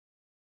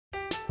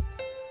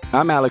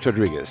I'm Alex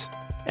Rodriguez.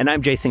 And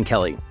I'm Jason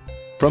Kelly.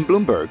 From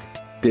Bloomberg,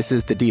 this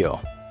is The Deal.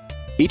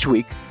 Each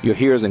week, you'll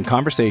hear us in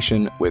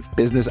conversation with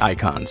business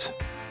icons.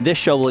 This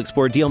show will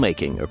explore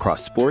deal-making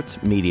across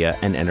sports, media,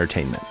 and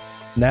entertainment.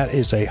 That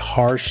is a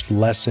harsh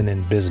lesson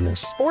in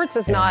business. Sports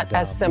is not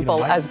as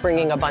simple as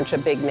bringing a bunch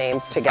of big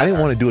names together. I didn't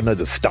want to do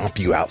another stomp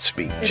you out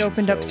speech. It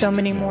opened up so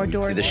many more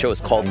doors. The show is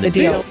called The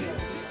Deal.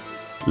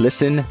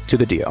 Listen to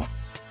The Deal.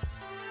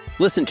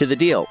 Listen to The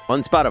Deal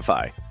on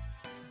Spotify.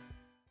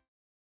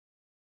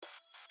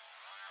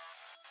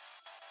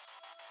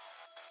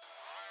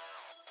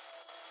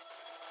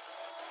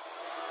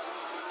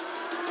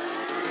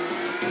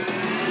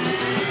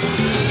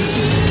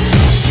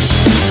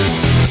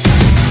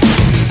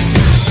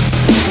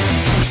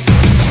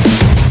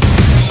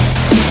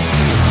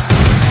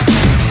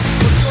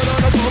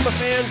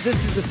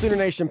 This is the Sooner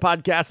Nation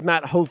podcast.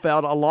 Matt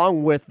Hofeld,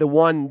 along with the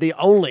one, the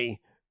only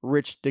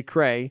Rich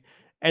DeCray.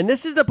 And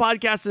this is the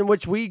podcast in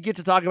which we get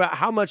to talk about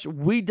how much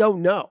we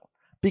don't know,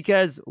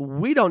 because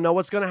we don't know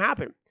what's going to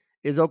happen.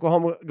 Is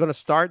Oklahoma going to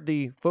start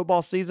the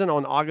football season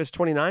on August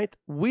 29th?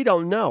 We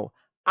don't know.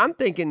 I'm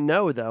thinking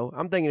no, though.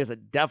 I'm thinking it's a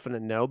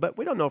definite no, but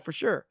we don't know for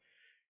sure.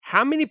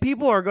 How many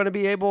people are going to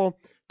be able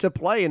to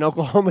play in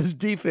Oklahoma's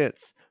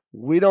defense?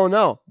 We don't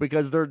know,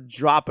 because they're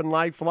dropping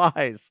like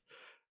flies.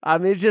 I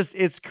mean,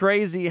 it's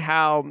crazy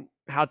how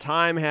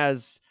time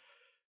has,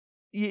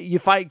 you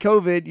fight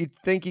COVID, you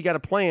think you got a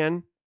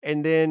plan,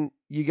 and then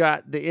you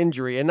got the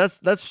injury. And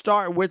let's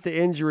start with the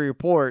injury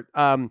report.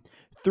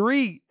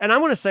 Three, and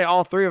I'm going to say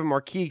all three of them are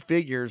key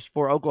figures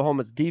for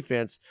Oklahoma's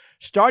defense,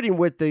 starting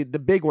with the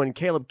big one,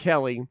 Caleb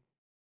Kelly,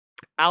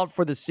 out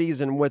for the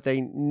season with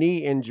a knee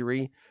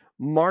injury.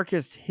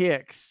 Marcus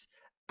Hicks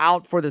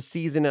out for the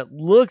season, it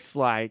looks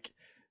like.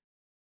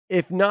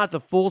 If not the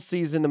full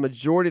season, the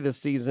majority of the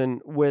season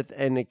with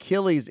an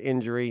Achilles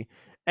injury.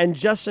 And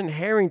Justin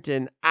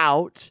Harrington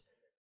out.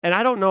 And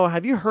I don't know,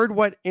 have you heard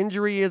what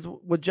injury is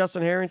with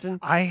Justin Harrington?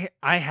 I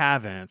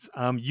haven't.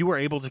 You were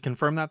able to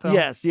confirm that, though?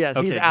 Yes,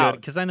 okay, he's out.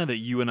 Because I know that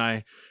you and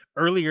I,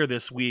 earlier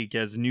this week,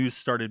 as news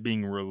started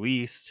being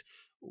released,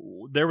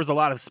 there was a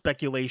lot of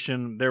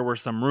speculation. There were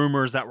some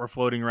rumors that were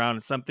floating around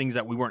and some things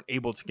that we weren't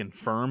able to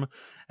confirm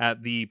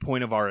at the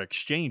point of our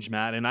exchange,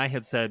 Matt. And I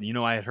had said,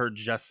 I had heard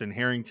Justin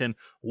Harrington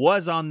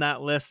was on that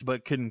list,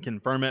 but couldn't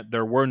confirm it.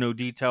 There were no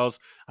details.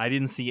 I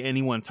didn't see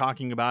anyone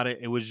talking about it.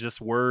 It was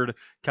just word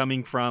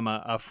coming from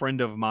a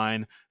friend of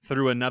mine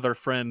through another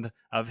friend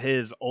of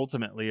his,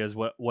 ultimately, is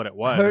what it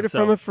was. Heard it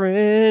from a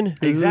friend.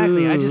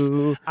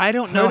 Exactly. I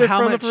don't know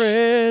how much. From a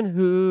friend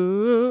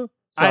who...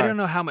 Sorry. I don't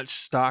know how much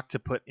stock to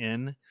put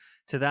in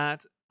to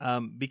that,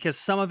 because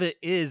some of it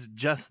is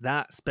just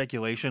that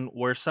speculation,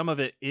 where some of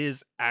it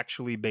is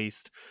actually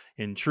based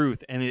in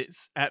truth. And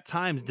it's at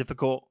times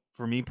difficult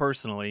for me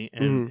personally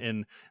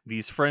and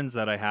these friends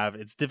that I have.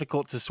 It's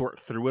difficult to sort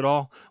through it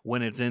all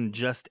when it's in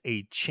just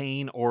a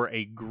chain or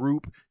a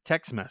group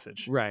text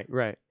message. Right.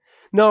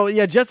 No,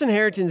 yeah, Justin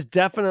Harrington's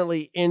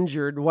definitely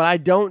injured. What I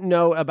don't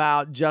know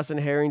about Justin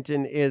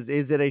Harrington is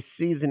it a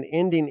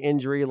season-ending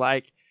injury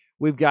like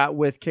we've got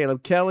with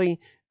Caleb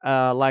Kelly,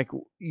 like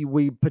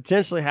we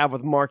potentially have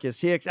with Marcus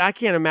Hicks. I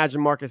can't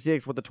imagine Marcus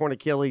Hicks with the torn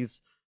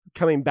Achilles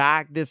coming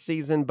back this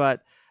season,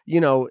 but,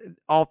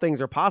 all things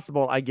are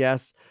possible, I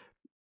guess.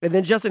 And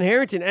then Justin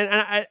Harrington,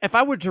 and if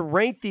I were to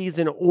rank these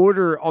in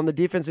order on the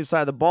defensive side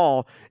of the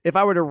ball, if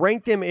I were to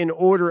rank them in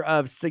order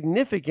of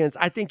significance,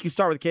 I think you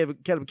start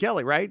with Caleb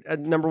Kelly, right?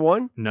 Number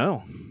one?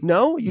 No.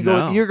 No?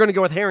 You're going to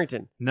go with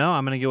Harrington? No,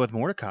 I'm going to go with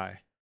Mordecai.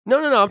 No.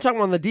 I'm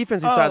talking on the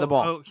defensive side of the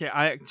ball. Okay,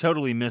 I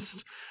totally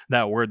missed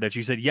that word that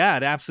you said. Yeah,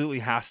 it absolutely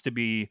has to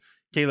be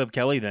Caleb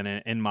Kelly then,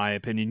 in my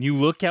opinion. You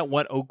look at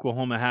what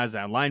Oklahoma has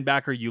at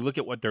linebacker. You look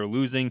at what they're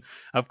losing.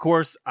 Of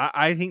course,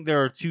 I think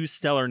there are two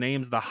stellar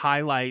names. The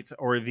highlight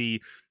or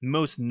the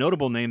most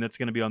notable name that's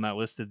going to be on that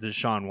list is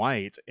Deshaun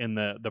White and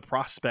the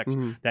prospect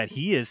that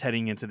he is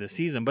heading into the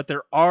season. But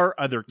there are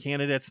other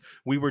candidates.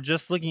 We were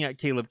just looking at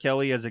Caleb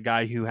Kelly as a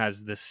guy who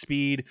has the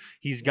speed.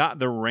 He's got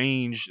the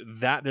range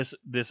that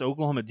this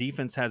Oklahoma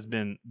defense has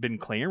been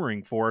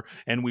clamoring for,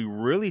 and we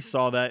really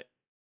saw that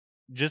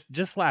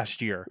just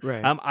last year.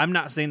 Right. I'm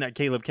not saying that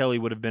Caleb Kelly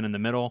would have been in the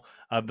middle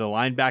of the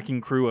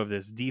linebacking crew of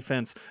this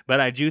defense, but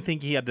I do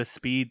think he had the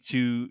speed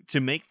to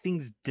make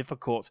things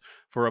difficult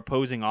for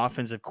opposing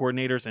offensive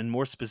coordinators and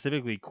more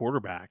specifically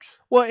quarterbacks.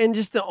 Well, and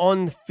just the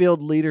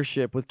on-field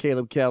leadership with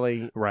Caleb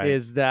Kelly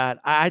is that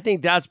I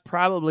think that's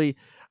probably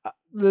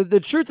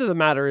the truth of the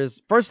matter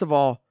is, first of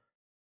all,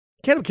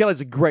 Caleb Kelly is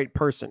a great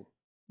person.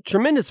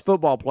 Tremendous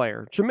football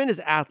player, tremendous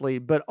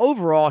athlete, but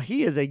overall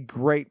he is a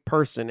great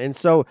person. And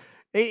so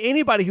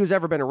anybody who's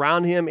ever been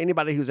around him,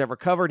 anybody who's ever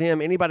covered him,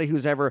 anybody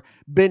who's ever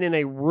been in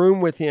a room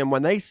with him,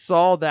 when they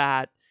saw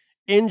that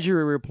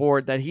injury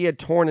report that he had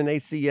torn an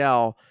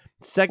ACL,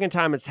 second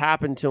time it's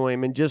happened to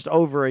him in just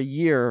over a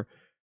year,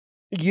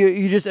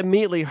 you just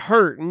immediately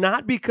hurt,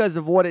 not because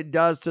of what it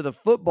does to the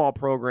football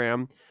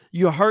program.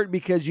 you hurt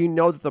because you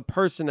know that the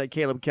person that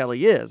Caleb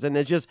Kelly is. And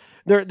it's just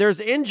there's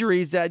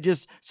injuries that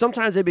just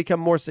sometimes they become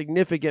more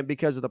significant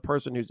because of the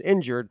person who's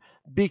injured,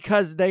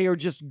 because they are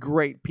just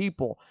great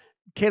people.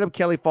 Caleb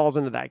Kelly falls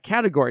into that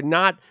category.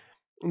 Not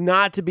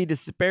to be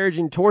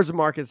disparaging towards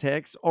Marcus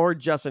Hicks or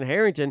Justin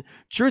Harrington.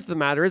 Truth of the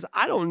matter is,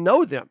 I don't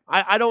know them.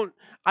 I don't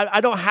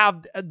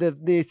have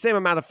the same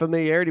amount of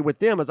familiarity with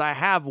them as I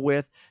have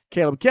with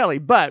Caleb Kelly.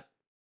 But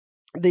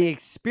the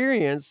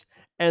experience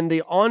and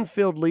the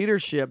on-field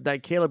leadership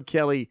that Caleb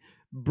Kelly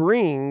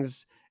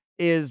brings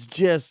is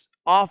just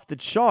off the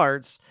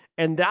charts.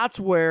 And that's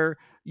where,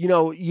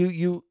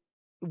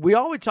 we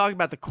always talk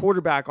about the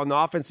quarterback on the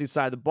offensive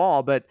side of the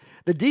ball, but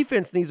the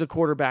defense needs a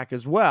quarterback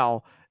as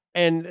well.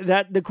 And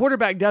that the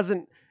quarterback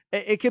doesn't,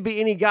 it could be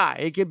any guy.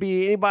 It could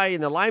be anybody in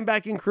the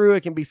linebacking crew.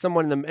 It can be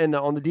someone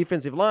on the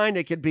defensive line.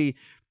 It could be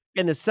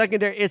in the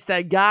secondary. It's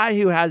that guy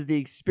who has the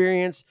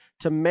experience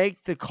to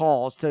make the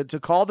calls, to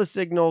call the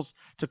signals,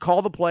 to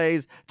call the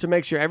plays, to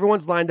make sure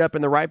everyone's lined up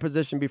in the right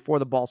position before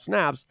the ball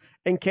snaps.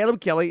 And Caleb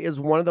Kelly is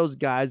one of those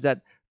guys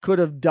that could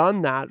have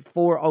done that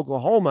for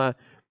Oklahoma.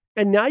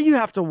 And now you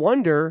have to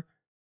wonder,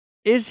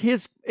 is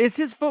his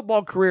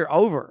football career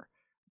over?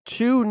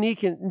 2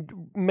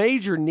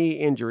 major knee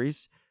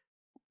injuries.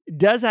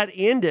 Does that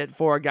end it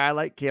for a guy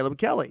like Caleb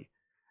Kelly?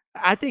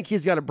 I think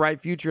he's got a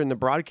bright future in the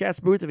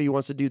broadcast booth if he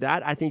wants to do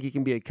that. I think he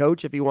can be a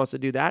coach if he wants to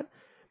do that.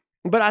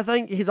 But I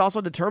think he's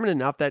also determined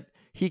enough that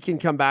he can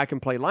come back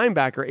and play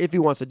linebacker if he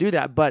wants to do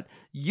that. But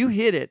you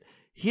hit it.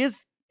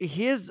 His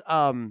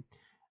one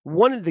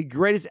of the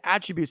greatest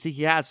attributes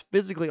he has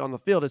physically on the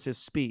field is his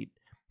speed,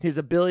 his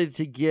ability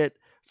to get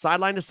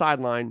sideline to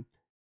sideline.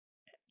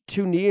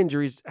 2 knee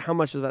injuries, how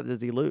much of that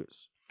does he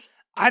lose?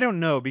 I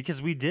don't know,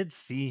 because we did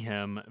see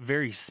him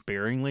very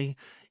sparingly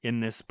in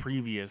this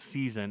previous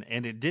season,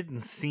 and it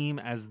didn't seem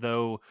as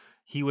though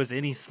he was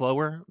any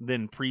slower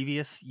than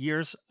previous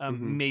years.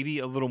 Maybe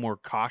a little more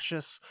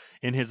cautious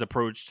in his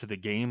approach to the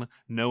game,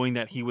 knowing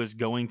that he was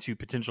going to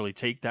potentially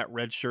take that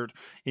red shirt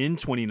in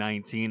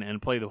 2019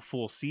 and play the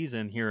full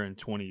season here in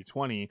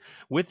 2020.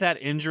 With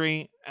that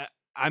injury,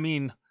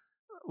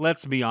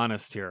 let's be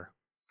honest here.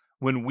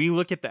 When we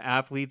look at the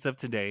athletes of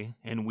today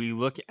and we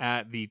look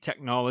at the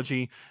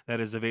technology that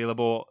is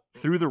available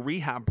through the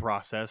rehab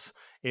process,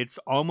 it's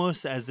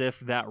almost as if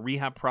that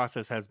rehab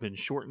process has been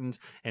shortened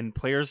and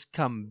players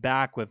come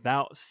back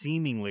without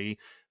seemingly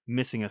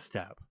missing a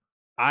step.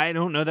 I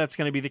don't know that's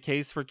going to be the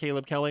case for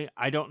Caleb Kelly.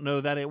 I don't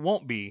know that it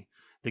won't be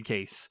the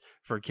case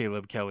for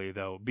Caleb Kelly,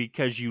 though,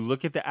 because you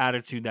look at the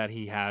attitude that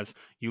he has,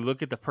 you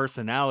look at the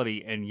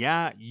personality, and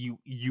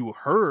you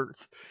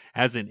hurt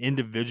as an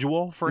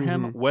individual for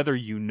him, whether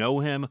you know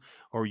him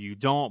or you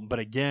don't. But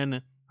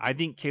again, I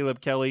think Caleb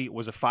Kelly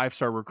was a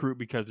 5-star recruit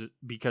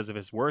because of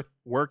his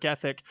work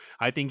ethic.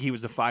 I think he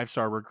was a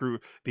 5-star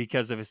recruit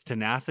because of his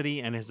tenacity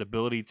and his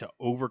ability to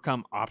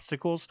overcome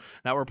obstacles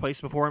that were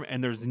placed before him.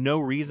 And there's no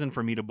reason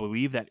for me to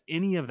believe that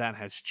any of that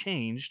has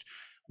changed.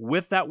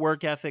 With that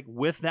work ethic,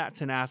 with that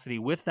tenacity,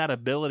 with that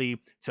ability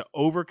to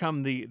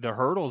overcome the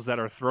hurdles that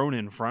are thrown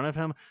in front of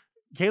him,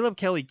 Caleb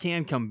Kelly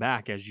can come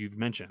back, as you've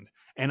mentioned.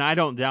 And I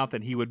don't doubt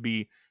that he would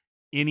be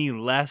any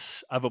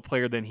less of a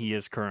player than he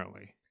is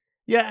currently.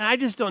 Yeah, and I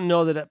just don't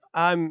know that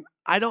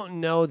I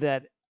don't know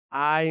that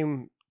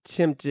I'm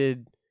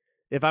tempted,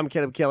 if I'm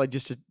Caleb Kelly,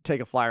 just to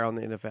take a flyer on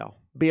the NFL,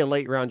 be a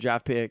late round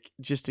draft pick,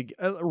 just to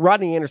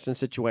Rodney Anderson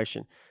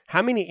situation.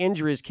 How many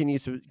injuries can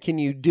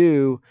you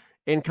do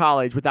in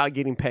college without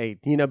getting paid,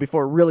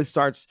 before it really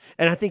starts?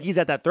 And I think he's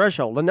at that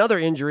threshold. Another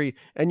injury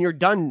and you're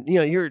done,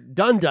 you're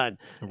done.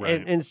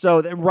 Right. And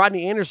so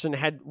Rodney Anderson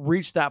had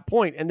reached that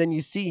point, and then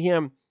you see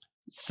him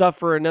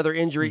suffer another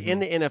injury in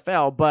the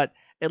NFL, but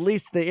at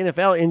least the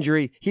NFL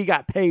injury, he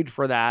got paid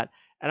for that.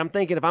 And I'm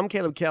thinking, if I'm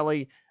Caleb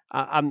Kelly,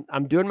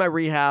 I'm doing my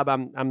rehab.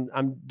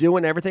 I'm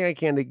doing everything I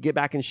can to get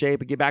back in shape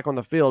and get back on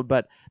the field.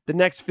 But the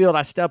next field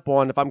I step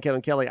on, if I'm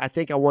Caleb Kelly, I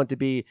think I want to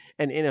be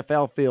an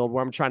NFL field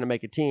where I'm trying to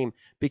make a team,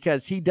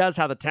 because he does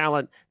have the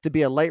talent to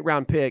be a late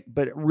round pick,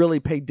 but really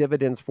pay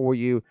dividends for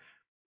you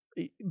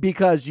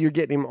because you're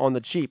getting him on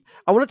the cheap.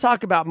 I want to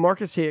talk about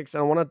Marcus Hicks,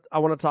 and I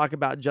want to talk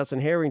about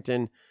Justin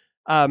Harrington.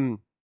 I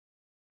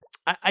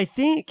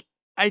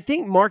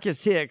think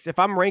Marcus Hicks, if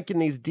I'm ranking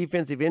these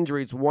defensive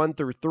injuries 1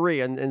 through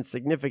 3 in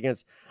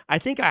significance, I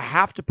think I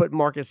have to put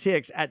Marcus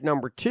Hicks at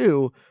number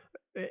 2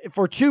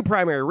 for 2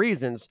 primary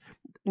reasons.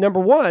 Number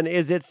 1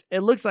 is it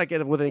looks like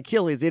with an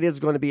Achilles, it is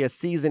going to be a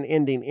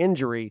season-ending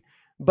injury.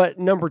 But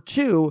number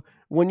 2,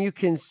 when you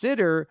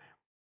consider,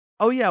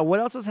 what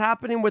else is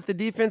happening with the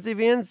defensive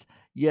ends?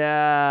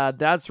 Yeah,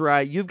 that's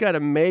right. You've got a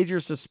major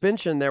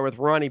suspension there with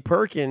Ronnie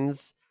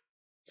Perkins.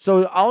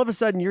 So all of a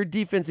sudden, your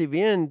defensive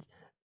end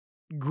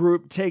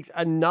group takes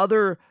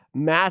another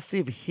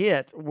massive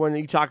hit when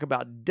you talk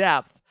about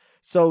depth.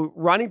 So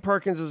Ronnie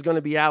Perkins is going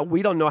to be out.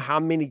 We don't know how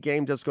many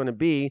games that's going to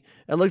be.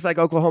 It looks like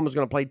Oklahoma is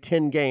going to play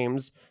 10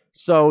 games.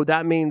 So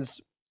that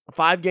means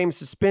 5-game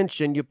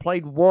suspension. You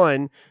played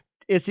 1.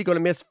 Is he going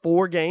to miss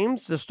 4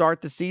 games to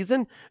start the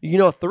season?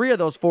 3 of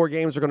those 4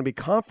 games are going to be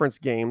conference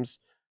games.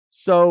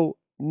 So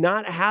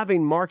not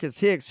having Marcus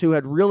Hicks, who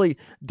had really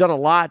done a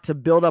lot to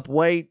build up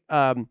weight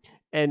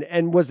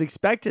and was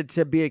expected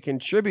to be a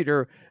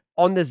contributor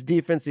on this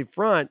defensive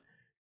front,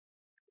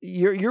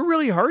 you're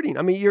really hurting.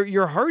 I mean,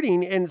 you're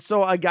hurting. And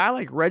so a guy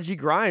like Reggie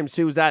Grimes,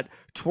 who's that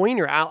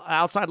tweener,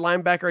 outside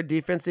linebacker,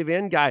 defensive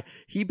end guy,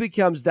 he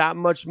becomes that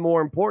much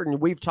more important.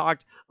 We've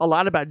talked a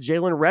lot about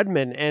Jalen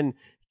Redmond and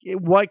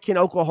what can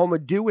Oklahoma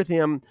do with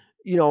him,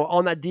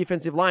 on that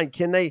defensive line.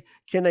 Can they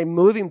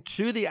move him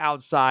to the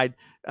outside?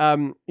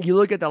 You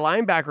look at the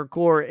linebacker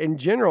core in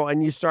general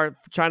and you start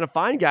trying to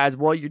find guys.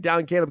 Well, you're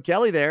down Caleb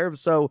Kelly there.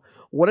 So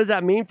what does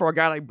that mean for a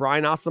guy like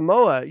Brian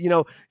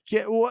Asamoah?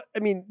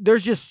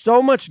 There's just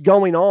so much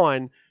going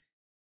on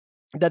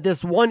that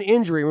this one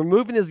injury,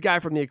 removing this guy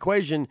from the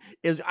equation,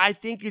 is, I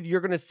think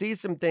you're going to see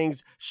some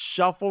things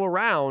shuffle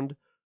around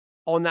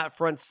on that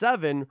front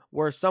seven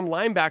where some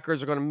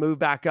linebackers are going to move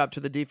back up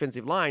to the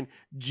defensive line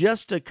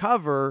just to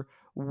cover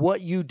what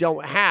you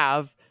don't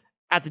have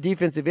at the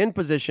defensive end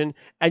position.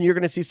 And you're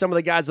going to see some of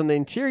the guys on the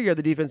interior of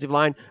the defensive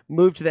line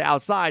move to the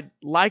outside,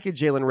 like a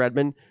Jalen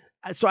Redmond.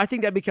 So I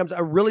think that becomes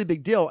a really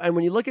big deal. And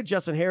when you look at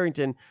Justin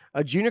Harrington,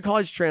 a junior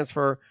college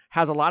transfer,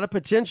 has a lot of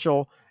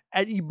potential,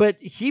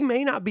 but he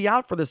may not be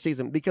out for the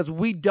season because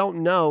we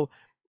don't know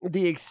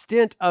the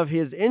extent of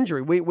his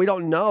injury. We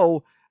don't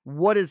know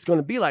what it's going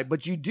to be like,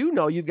 but you do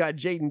know you've got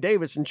Jaden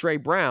Davis and Trey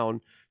Brown,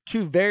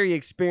 two very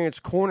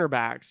experienced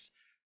cornerbacks.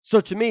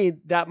 So to me,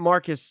 that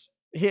Marcus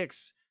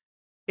Hicks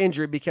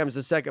injury becomes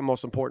the second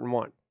most important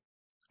one.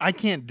 I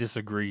can't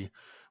disagree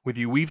with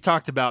you. We've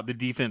talked about the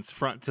defense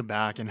front to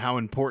back and how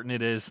important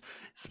it is,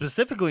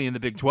 specifically in the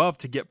Big 12,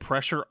 to get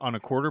pressure on a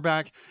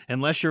quarterback.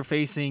 Unless you're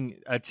facing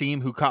a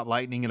team who caught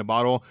lightning in a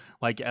bottle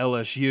like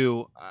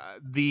LSU,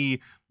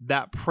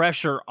 that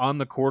pressure on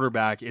the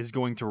quarterback is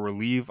going to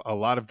relieve a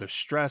lot of the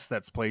stress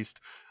that's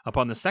placed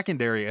upon the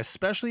secondary,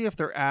 especially if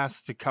they're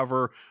asked to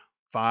cover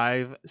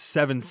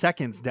 5-7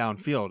 seconds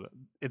downfield.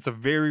 It's a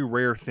very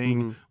rare thing.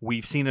 Mm-hmm.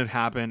 We've seen it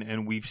happen,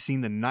 and we've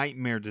seen the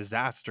nightmare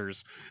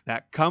disasters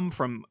that come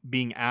from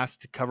being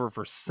asked to cover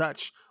for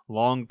such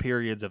long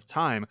periods of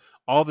time.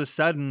 All of a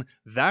sudden,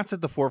 that's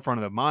at the forefront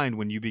of the mind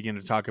when you begin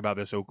to talk about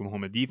this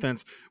Oklahoma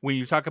defense, when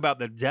you talk about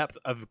the depth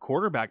of the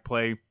quarterback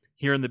play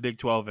here in the Big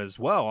 12 as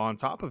well. On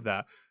top of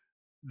that,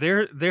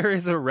 there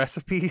is a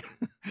recipe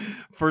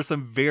for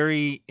some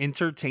very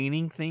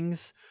entertaining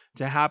things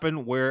to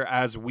happen,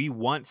 whereas we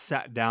once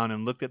sat down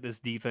and looked at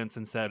this defense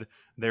and said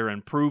they're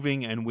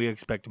improving and we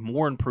expect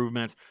more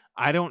improvement.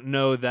 I don't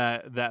know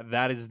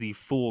that is the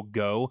full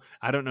go.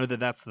 I don't know that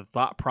that's the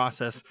thought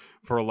process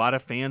for a lot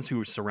of fans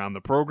who surround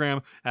the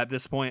program at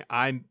this point.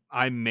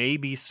 I may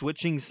be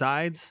switching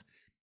sides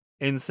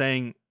and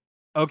saying,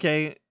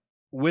 okay,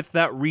 with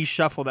that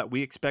reshuffle that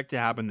we expect to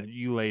happen that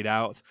you laid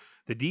out,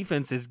 the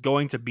defense is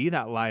going to be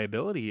that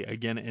liability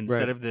again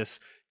instead of this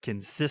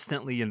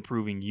consistently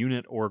improving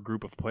unit or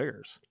group of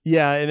players.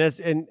 Yeah, and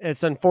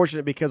it's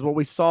unfortunate because what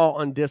we saw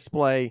on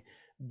display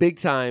big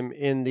time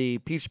in the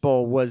Peach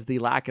Bowl was the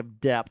lack of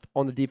depth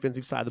on the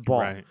defensive side of the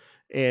ball. Right.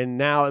 And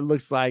now it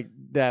looks like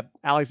that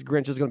Alex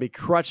Grinch is going to be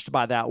crushed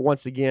by that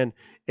once again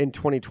in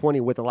 2020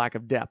 with a lack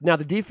of depth. Now,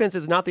 the defense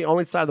is not the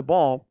only side of the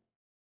ball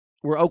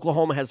where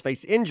Oklahoma has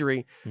faced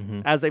injury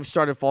as they've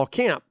started fall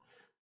camp.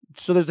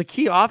 So there's a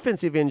key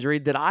offensive injury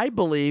that I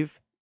believe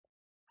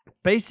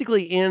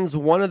basically ends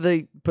one of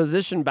the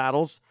position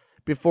battles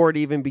before it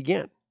even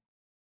began.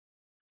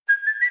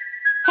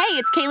 Hey,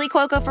 it's Kaylee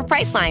Cuoco for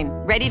Priceline.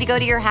 Ready to go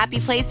to your happy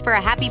place for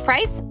a happy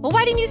price? Well,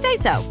 why didn't you say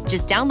so?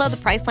 Just download the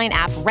Priceline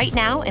app right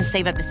now and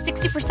save up to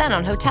 60%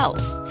 on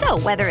hotels. So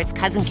whether it's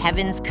Cousin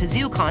Kevin's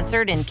Kazoo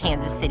Concert in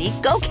Kansas City,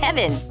 go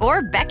Kevin,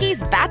 or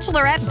Becky's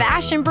Bachelorette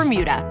Bash in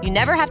Bermuda, you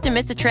never have to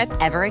miss a trip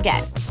ever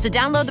again. So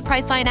download the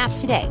Priceline app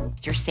today.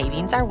 Your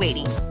savings are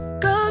waiting.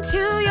 Go to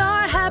your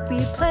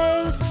happy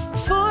place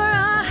for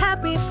a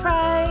happy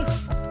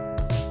price.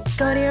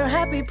 Go to your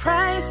happy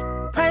price,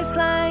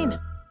 Priceline.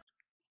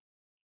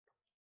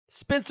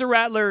 Spencer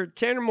Rattler,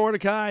 Tanner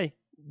Mordecai,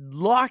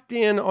 locked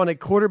in on a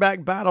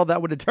quarterback battle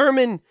that would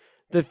determine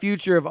the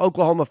future of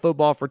Oklahoma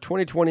football for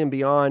 2020 and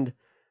beyond.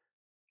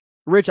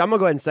 Rich, I'm going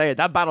to go ahead and say it.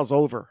 That battle's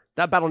over.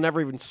 That battle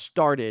never even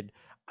started.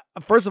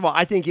 First of all,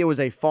 I think it was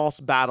a false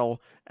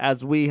battle,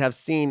 as we have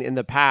seen in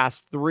the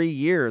past 3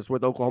 years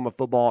with Oklahoma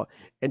football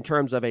in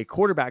terms of a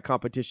quarterback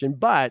competition.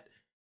 But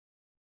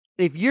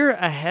if you're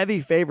a heavy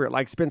favorite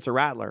like Spencer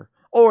Rattler,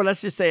 or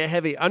let's just say a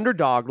heavy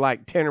underdog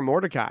like Tanner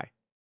Mordecai,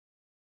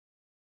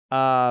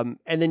 and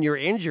then you're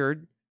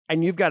injured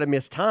and you've got to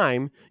miss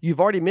time,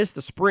 you've already missed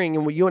the spring.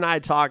 And you and I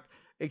talked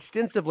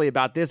extensively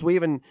about this. We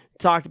even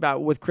talked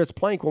about with Chris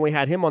Plank when we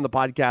had him on the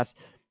podcast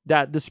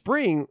that the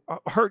spring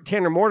hurt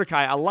Tanner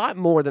Mordecai a lot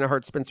more than it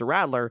hurt Spencer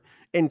Rattler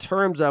in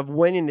terms of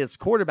winning this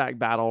quarterback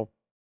battle.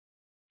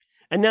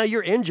 And now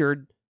you're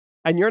injured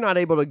and you're not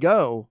able to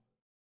go.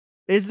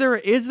 Is there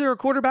a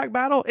quarterback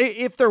battle?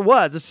 If there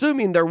was,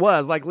 assuming there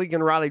was, like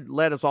Lincoln Riley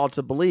led us all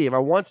to believe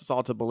or wants us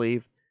all to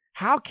believe,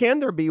 how can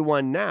there be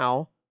one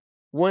now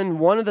when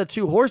one of the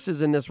two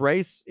horses in this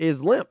race is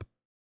limp?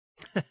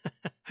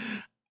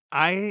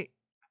 I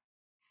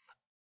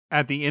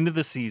at the end of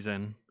the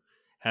season,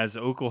 as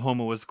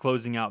Oklahoma was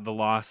closing out the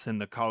loss in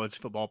the college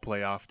football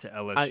playoff to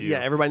LSU. Yeah,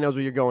 everybody knows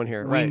where you're going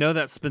here. We Right. know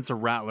that Spencer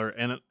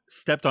Rattler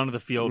stepped onto the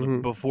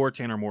field before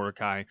Tanner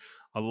Mordecai.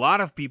 A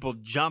lot of people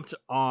jumped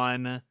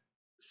on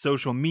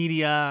social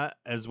media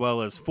as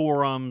well as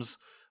forums,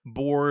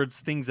 boards,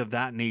 things of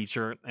that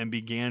nature, and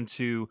began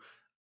to,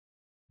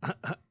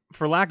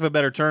 for lack of a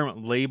better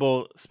term,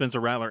 label Spencer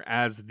Rattler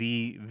as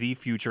the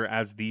future,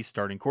 as the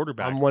starting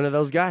quarterback. I'm one of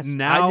those guys.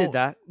 Now, I did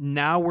that.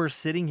 Now we're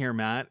sitting here,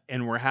 Matt,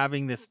 and we're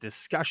having this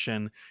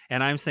discussion,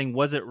 and I'm saying,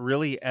 was it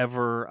really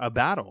ever a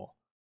battle?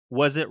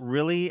 Was it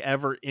really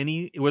ever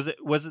was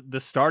it the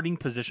starting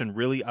position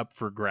really up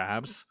for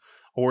grabs?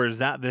 Or is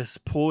that this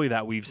ploy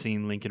that we've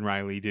seen Lincoln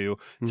Riley do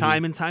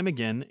time and time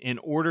again in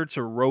order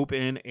to rope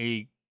in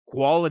a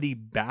quality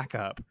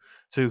backup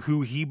to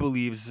who he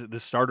believes the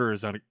starter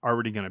is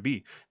already going to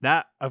be?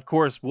 That, of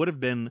course, would have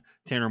been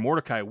Tanner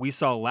Mordecai. We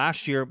saw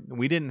last year,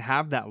 we didn't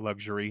have that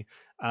luxury,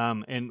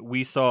 and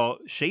we saw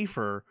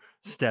Schaefer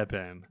step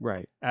in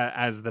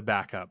as the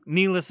backup.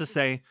 Needless to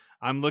say,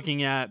 I'm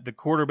looking at the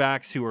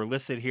quarterbacks who are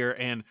listed here,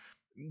 and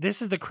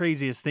this is the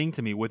craziest thing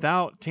to me.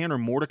 Without Tanner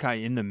Mordecai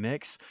in the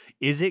mix,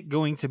 is it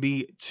going to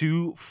be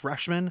two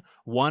freshmen,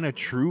 one a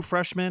true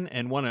freshman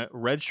and one a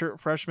redshirt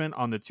freshman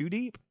on the two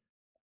deep?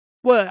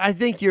 Well, I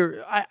think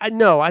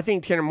I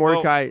think Tanner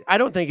Mordecai, I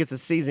don't think it's a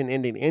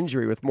season-ending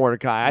injury with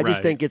Mordecai. I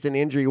just think it's an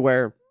injury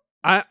where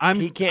I'm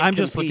compete.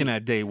 just looking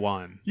at day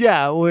one.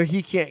 Yeah, where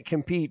he can't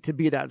compete to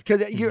be that.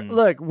 Because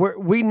look,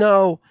 we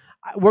know,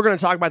 we're going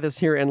to talk about this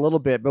here in a little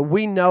bit, but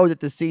we know that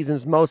the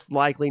season's most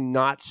likely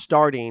not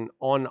starting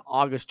on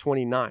August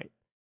 29th.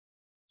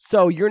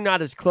 So you're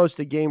not as close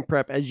to game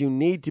prep as you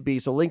need to be.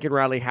 So Lincoln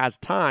Riley has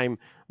time,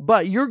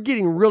 but you're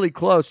getting really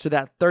close to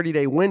that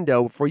 30-day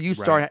window before you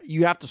start.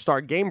 You have to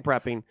start game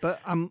prepping. But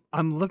I'm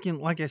looking,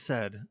 like I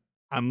said,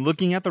 I'm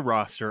looking at the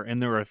roster,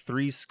 and there are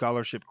 3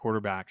 scholarship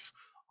quarterbacks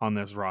on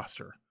this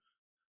roster.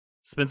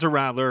 Spencer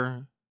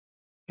Rattler,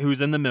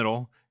 who's in the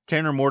middle,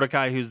 Tanner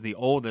Mordecai, who's the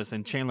oldest,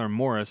 and Chandler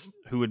Morris,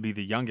 who would be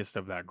the youngest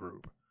of that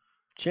group.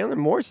 Chandler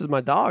Morris is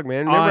my dog,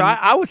 man. Remember,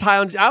 I was high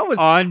on.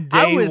 On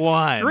day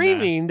one,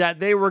 screaming that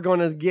they were going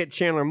to get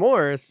Chandler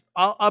Morris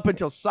up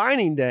until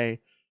signing day.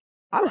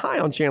 I'm high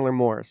on Chandler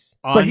Morris,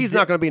 but he's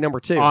not going to be number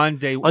 2 on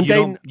day.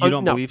 You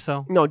don't believe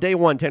so? No, day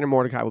 1, Tanner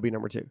Mordecai will be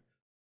number 2. Okay.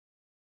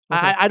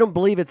 I don't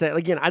believe it's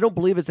I don't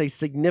believe it's a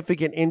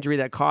significant injury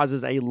that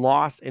causes a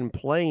loss in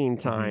playing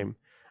time.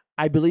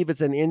 I believe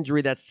it's an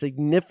injury that's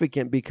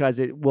significant because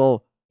it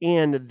will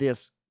end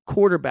this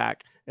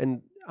quarterback,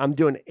 and I'm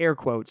doing air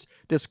quotes,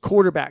 this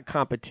quarterback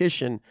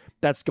competition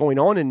that's going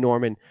on in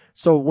Norman.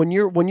 So when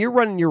you're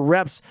running your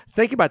reps,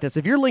 think about this.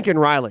 If you're Lincoln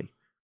Riley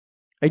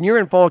and you're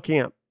in fall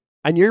camp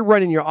and you're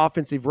running your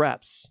offensive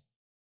reps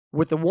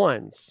with the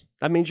ones,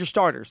 that means your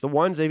starters. The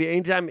ones,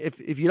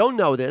 if you don't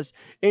know this,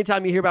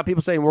 anytime you hear about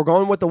people saying we're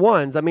going with the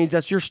ones, that means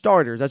that's your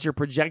starters. That's your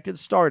projected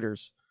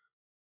starters.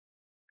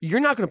 You're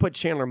not going to put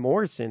Chandler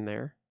Morris in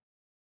there.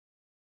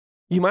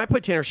 You might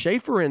put Tanner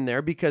Schaefer in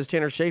there because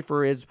Tanner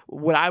Schaefer is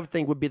what I would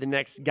think would be the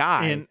next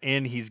guy.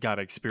 And he's got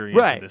experience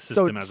in the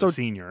system as a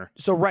senior.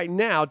 So right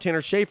now,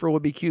 Tanner Schaefer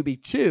would be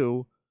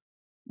QB2.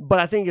 But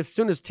I think as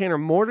soon as Tanner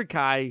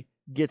Mordecai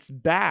gets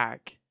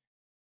back,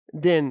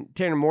 then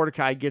Tanner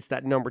Mordecai gets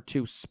that number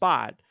 2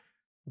 spot.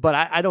 But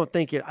I don't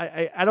think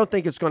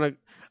it's going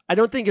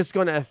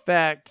to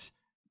affect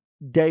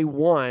day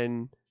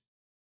one,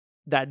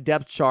 that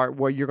depth chart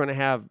where you're going to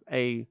have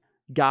a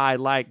guy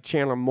like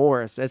Chandler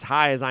Morris, as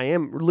high as I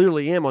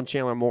literally am on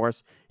Chandler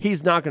Morris.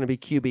 He's not going to be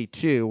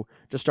QB2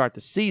 to start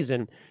the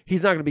season.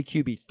 He's not going to be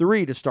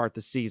QB3 to start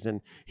the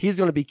season. He's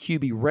going to be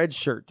QB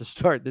redshirt to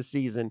start the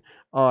season.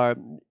 Or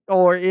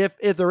if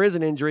there is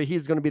an injury,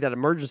 he's going to be that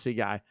emergency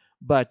guy.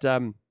 But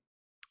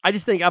I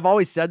just think I've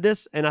always said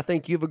this, and I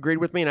think you've agreed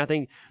with me, and I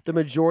think the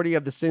majority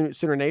of the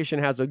Sooner Nation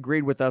has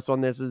agreed with us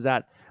on this, is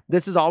that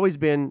this has always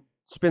been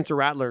Spencer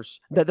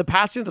Rattler's, that the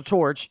passing of the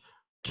torch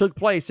took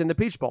place in the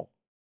Peach Bowl.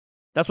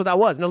 That's what that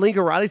was. Now,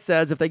 Lincoln Riley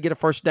says if they get a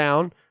first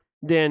down,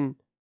 then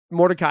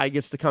Mordecai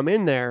gets to come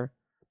in there,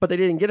 but they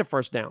didn't get a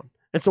first down.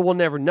 And so we'll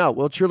never know.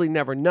 We'll truly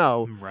never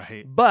know.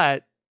 Right.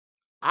 But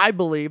I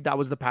believe that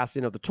was the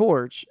passing of the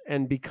torch.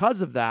 And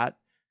because of that,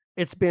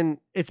 it's been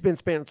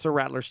Spencer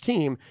Rattler's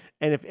team.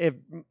 And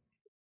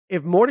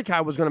if Mordecai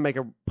was going to make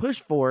a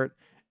push for it,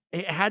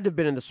 it had to have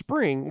been in the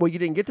spring. Well, you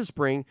didn't get the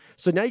spring.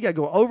 So now you got to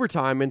go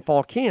overtime in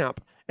fall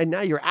camp. And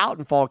now you're out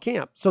in fall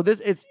camp. So this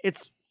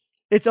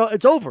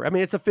it's over. I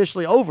mean, it's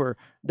officially over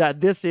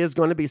that this is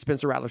going to be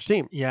Spencer Rattler's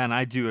team. Yeah, and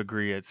I do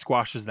agree. It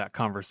squashes that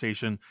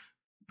conversation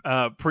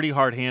pretty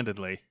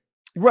hard-handedly.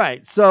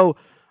 Right. So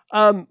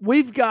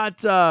we've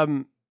got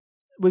some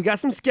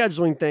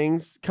scheduling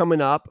things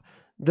coming up.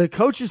 The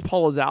coaches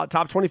poll is out.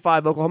 Top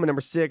 25, Oklahoma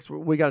number 6.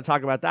 We got to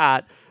talk about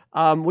that.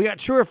 We got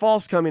true or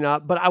false coming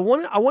up, but I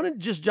want to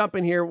just jump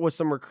in here with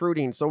some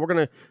recruiting. So we're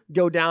going to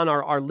go down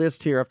our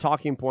list here of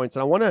talking points,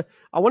 and I want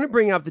to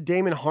bring up the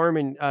Damon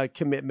Harmon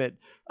commitment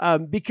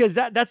because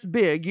that's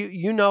big.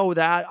 You know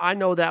that, I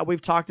know that.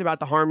 We've talked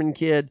about the Harmon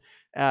kid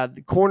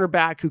the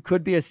cornerback who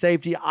could be a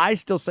safety. I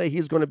still say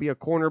he's going to be a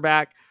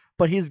cornerback,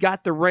 but he's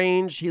got the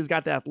range. He's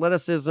got the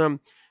athleticism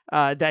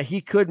that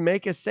he could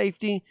make a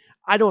safety.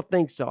 I don't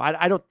think so.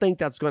 I don't think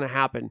that's going to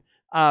happen.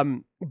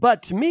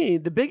 But to me,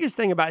 the biggest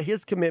thing about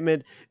his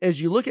commitment is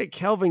you look at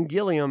Kelvin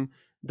Gilliam,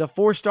 the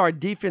 4-star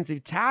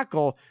defensive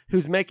tackle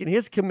who's making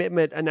his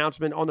commitment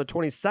announcement on the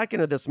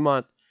 22nd of this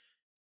month.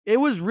 It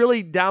was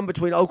really down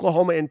between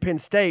Oklahoma and Penn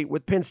State,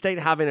 with Penn State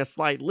having a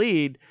slight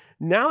lead.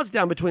 Now it's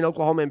down between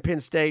Oklahoma and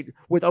Penn State,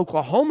 with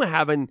Oklahoma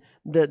having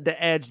the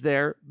edge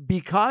there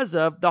because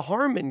of the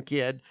Harmon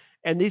kid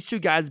and these two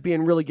guys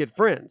being really good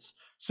friends.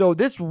 So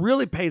this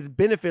really pays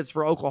benefits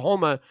for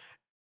Oklahoma,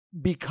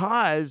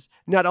 because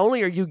not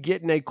only are you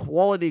getting a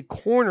quality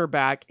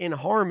cornerback in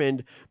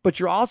Harmon, but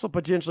you're also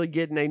potentially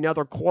getting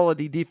another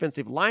quality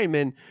defensive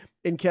lineman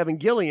in Kevin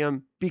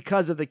Gilliam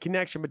because of the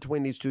connection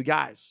between these two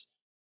guys.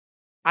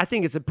 I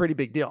think it's a pretty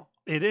big deal.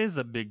 It is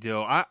a big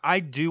deal. I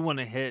do want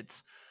to hit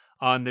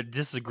on the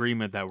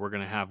disagreement that we're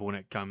going to have when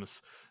it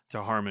comes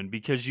to Harmon,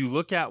 because you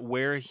look at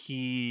where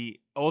he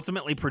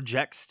ultimately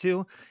projects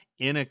to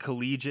in a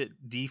collegiate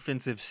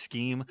defensive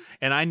scheme,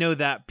 and I know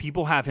that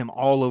people have him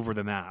all over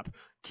the map.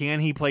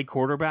 Can he play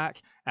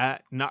quarterback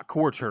at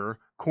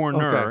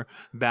corner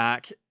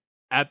back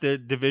at the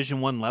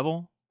Division I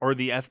level or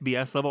the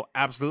FBS level?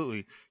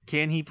 Absolutely.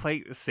 Can he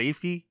play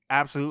safety?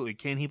 Absolutely.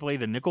 Can he play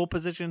the nickel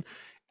position?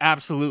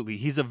 Absolutely.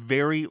 He's a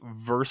very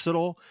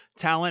versatile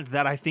talent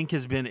that I think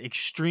has been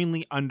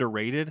extremely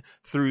underrated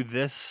through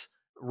this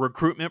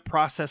recruitment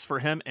process for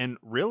him, and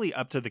really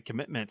up to the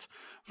commitment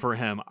for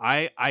him.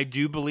 I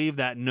do believe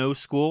that no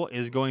school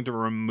is going to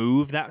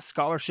remove that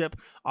scholarship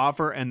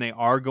offer, and they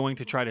are going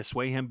to try to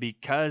sway him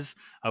because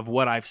of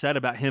what I've said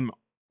about him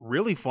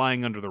really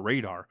flying under the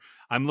radar.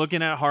 I'm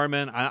looking at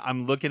Harmon.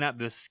 I'm looking at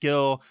the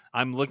skill.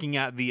 I'm looking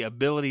at the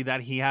ability that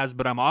he has,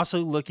 but I'm also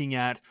looking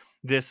at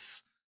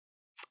this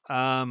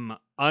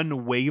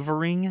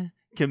unwavering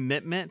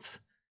commitment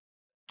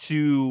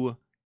to,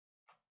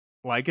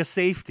 like a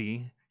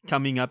safety,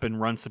 coming up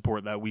and run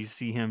support that we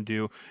see him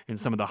do in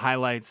some of the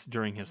highlights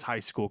during his high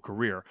school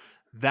career.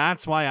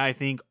 That's why I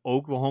think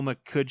Oklahoma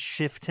could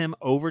shift him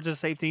over to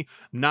safety.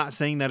 I'm not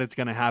saying that it's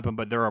going to happen,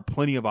 but there are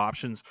plenty of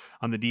options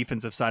on the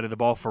defensive side of the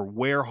ball for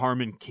where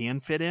Harmon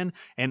can fit in.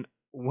 And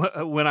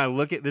when I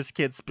look at this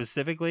kid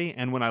specifically,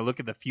 and when I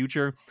look at the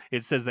future,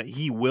 it says that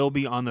he will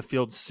be on the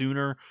field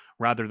sooner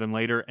rather than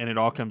later, and it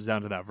all comes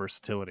down to that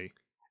versatility.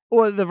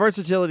 Well, the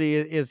versatility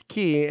is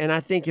key, and I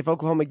think if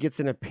Oklahoma gets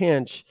in a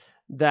pinch,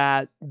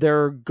 that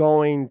they're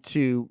going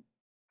to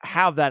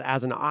have that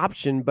as an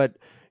option. But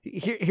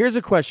here's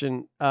a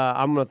question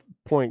I'm going to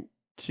point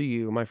to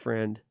you, my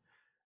friend.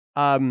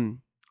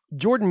 Jordan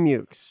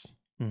Mukes,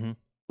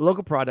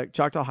 local product,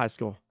 Choctaw High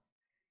School.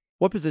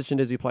 What position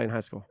does he play in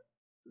high school?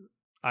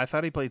 I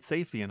thought he played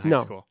safety in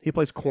high school. He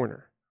plays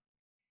corner.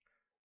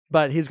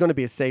 But he's going to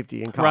be a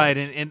safety in college. Right,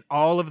 and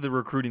all of the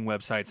recruiting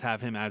websites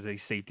have him as a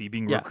safety,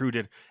 being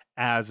recruited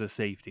as a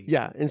safety.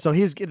 Yeah, and so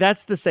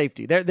that's the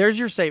safety. There's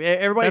your safety.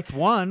 Everybody. That's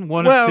one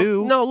of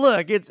two. No,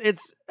 look,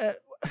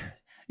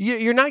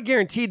 you're not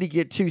guaranteed to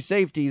get two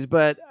safeties,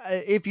 but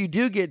if you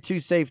do get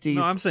two safeties,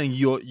 no, I'm saying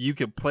you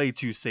could play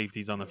two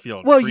safeties on the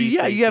field. Well, you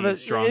have a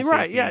strong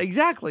right, safety. yeah,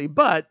 exactly.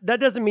 But that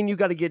doesn't mean you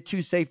got to get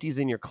two safeties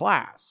in your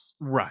class,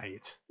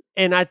 right?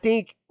 And I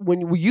think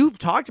when you've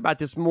talked about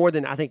this more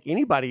than I think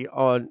anybody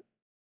around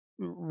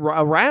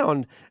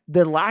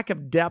the lack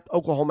of depth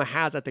Oklahoma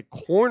has at the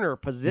corner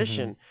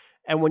position.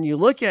 And when you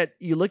look at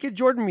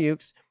Jordan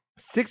Mukes,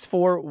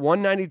 6'4",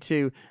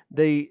 192,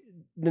 the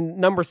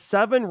number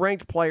 7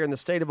 ranked player in the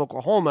state of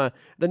Oklahoma,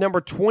 the number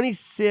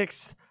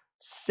 26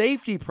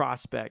 safety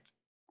prospect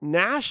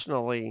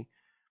nationally,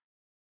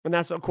 and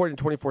that's according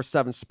to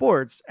 24/7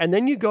 Sports. And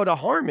then you go to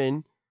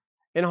Harmon,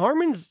 and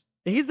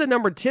he's the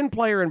number 10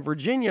 player in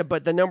Virginia,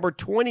 but the number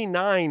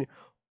 29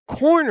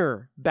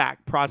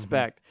 cornerback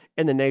prospect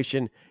in the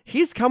nation.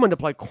 He's coming to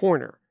play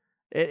corner.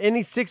 And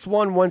he's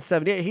 6'1",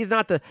 178. He's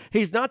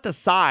not the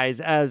size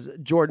as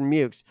Jordan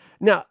Mukes.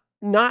 Now,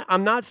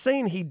 I'm not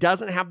saying he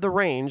doesn't have the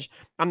range.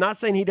 I'm not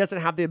saying he doesn't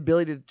have the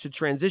ability to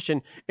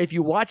transition. If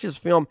you watch his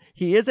film,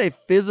 he is a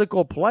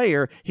physical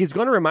player. He's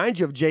going to remind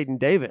you of Jaden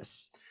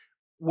Davis.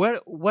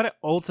 What it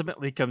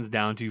ultimately comes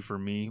down to for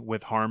me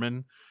with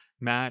Harmon,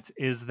 Matt,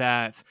 is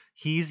that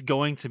he's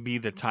going to be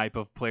the type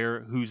of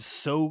player who's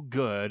so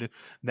good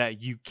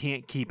that you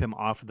can't keep him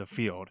off the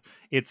field.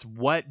 It's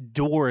what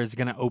door is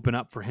going to open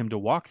up for him to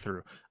walk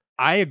through.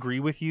 I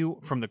agree with you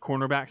from the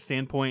cornerback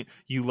standpoint.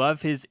 You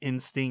love his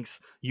instincts.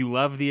 You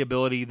love the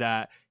ability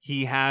that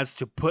he has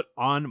to put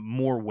on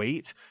more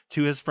weight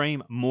to his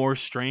frame, more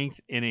strength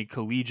in a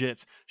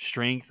collegiate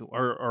strength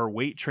or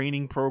weight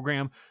training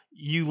program.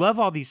 You love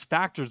all these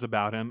factors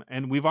about him,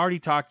 and we've already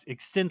talked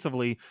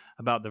extensively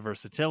about the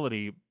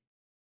versatility.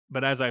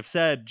 But as I've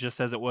said,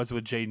 just as it was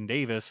with Jaden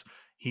Davis,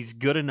 he's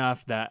good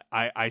enough that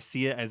I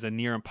see it as a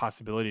near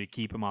impossibility to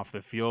keep him off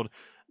the field.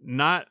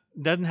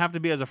 Doesn't have to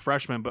be as a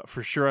freshman, but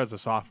for sure as a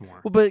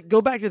sophomore. Well, but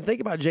go back and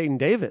think about Jaden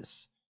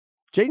Davis.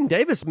 Jaden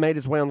Davis made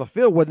his way on the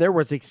field when there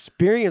was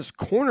experienced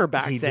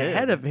cornerbacks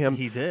ahead of him.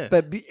 He did.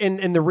 But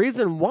and the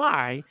reason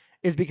why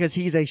is because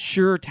he's a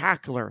sure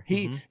tackler.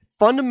 He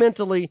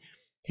fundamentally,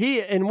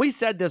 and we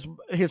said this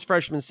his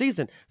freshman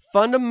season,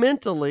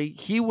 fundamentally,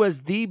 he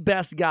was the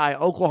best guy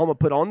Oklahoma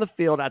put on the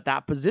field at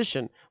that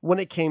position when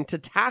it came to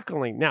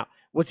tackling. Now,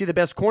 was he the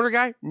best corner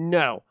guy?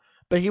 No.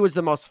 But he was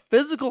the most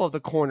physical of the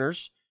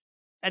corners,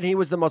 and he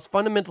was the most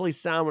fundamentally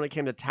sound when it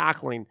came to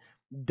tackling.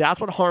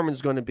 That's what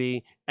Harmon's going to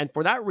be. And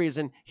for that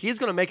reason, he's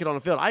going to make it on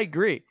the field. I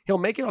agree. He'll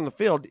make it on the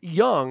field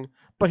young,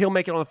 but he'll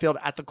make it on the field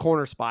at the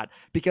corner spot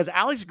because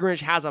Alex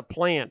Grinch has a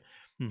plan.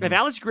 If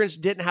Alex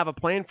Grinch didn't have a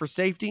plan for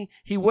safety,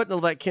 he wouldn't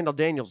have let Kendall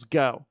Daniels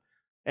go.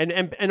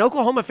 And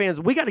Oklahoma fans,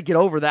 we got to get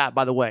over that,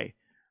 by the way.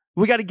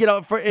 We got to get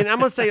over, and I'm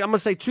going to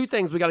say two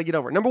things we got to get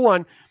over. Number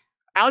one,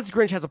 Alex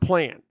Grinch has a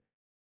plan.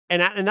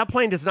 And that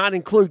plan does not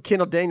include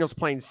Kendall Daniels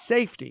playing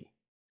safety.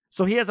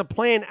 So he has a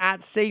plan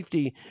at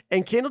safety,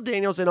 and Kendall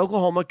Daniels in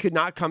Oklahoma could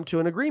not come to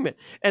an agreement.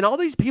 And all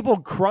these people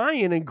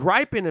crying and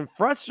griping and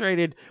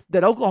frustrated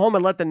that Oklahoma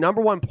let the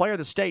number one player of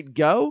the state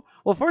go.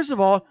 Well, first of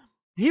all,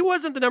 he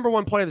wasn't the number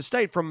one player of the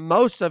state for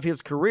most of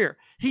his career.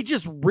 He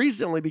just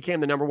recently became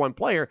the number one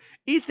player.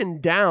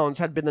 Ethan Downs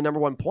had been the number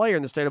one player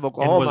in the state of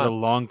Oklahoma. It was a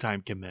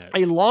long-time commit.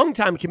 A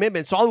long-time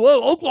commitment. So,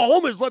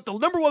 Oklahoma's let the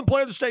number one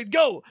player of the state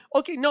go.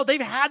 Okay, no,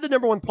 they've had the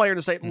number one player in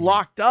the state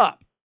locked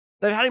up.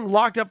 They've had him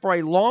locked up for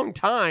a long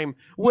time,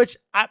 which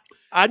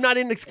I'm not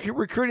into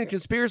recruiting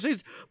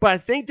conspiracies, but I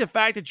think the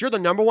fact that you're the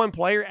number one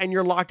player and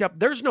you're locked up,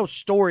 there's no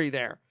story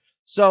there.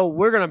 So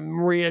we're going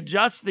to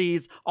readjust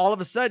these. All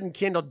of a sudden,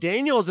 Kendall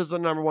Daniels is the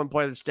number one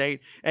player of the state,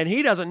 and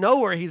he doesn't know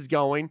where he's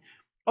going.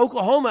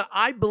 Oklahoma,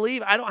 I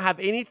believe, I don't have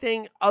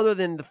anything other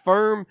than the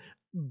firm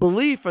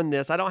belief in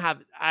this. I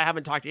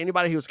haven't talked to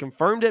anybody who's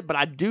confirmed it, but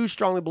I do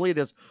strongly believe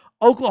this.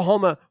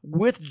 Oklahoma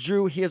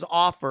withdrew his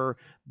offer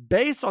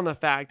based on the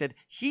fact that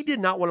he did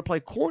not want to play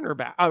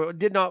cornerback,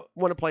 did not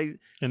want to play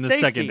in the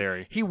safety.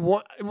 Secondary. He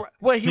wants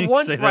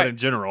say that in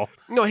general.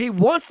 No, he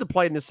wants to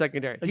play in the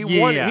secondary. He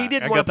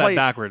didn't I want got to play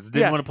that backwards.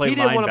 Didn't want to play linebacker. He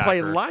didn't want to play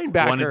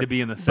linebacker. Wanted to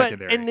be in the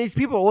secondary. And these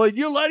people, well,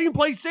 you let him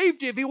play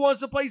safety if he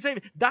wants to play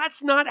safety.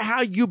 That's not how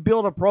you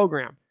build a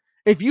program.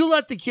 If you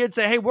let the kid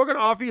say, hey, we're going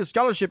to offer you a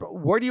scholarship,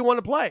 where do you want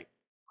to play?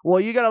 Well,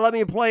 you got to let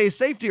me play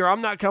safety or I'm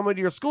not coming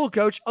to your school,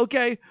 coach.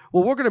 Okay,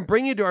 well, we're going to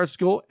bring you to our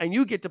school and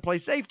you get to play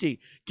safety.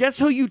 Guess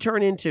who you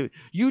turn into?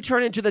 You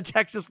turn into the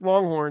Texas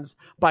Longhorns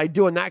by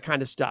doing that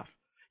kind of stuff.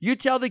 You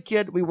tell the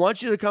kid, we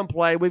want you to come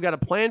play. We've got a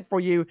plan for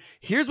you.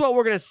 Here's what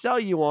we're going to sell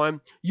you on.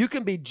 You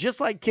can be just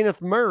like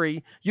Kenneth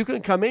Murray. You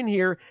can come in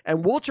here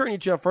and we'll turn you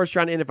to a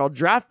first-round NFL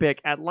draft pick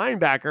at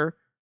linebacker.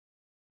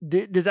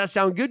 Does that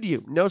sound good to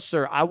you? No,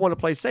 sir. I want to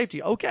play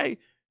safety. Okay.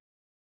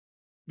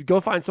 Go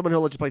find someone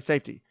who'll let you play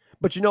safety.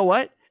 But you know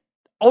what?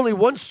 Only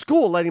one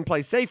school let him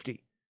play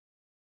safety.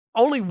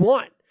 Only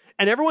one.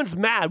 And everyone's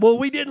mad. Well,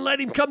 we didn't let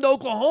him come to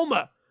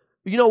Oklahoma.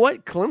 You know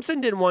what?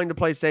 Clemson didn't want him to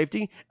play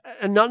safety.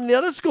 And none of the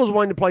other schools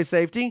wanted to play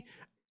safety.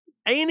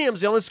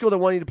 A&M's the only school that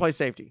wanted him to play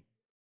safety.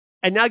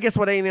 And now guess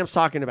what A&M's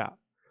talking about?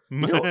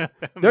 You know,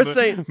 they're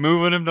saying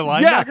moving him to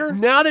linebacker? Yeah,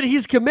 now that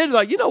he's committed,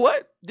 like, you know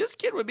what? This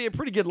kid would be a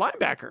pretty good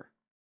linebacker.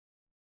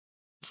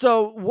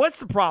 So what's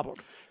the problem?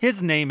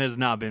 His name has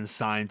not been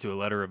signed to a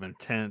letter of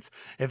intent.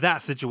 If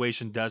that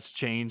situation does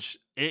change,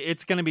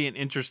 it's going to be an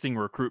interesting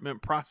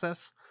recruitment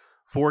process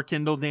for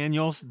Kendall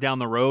Daniels down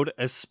the road,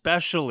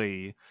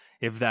 especially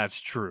if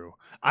that's true.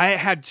 I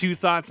had two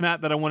thoughts,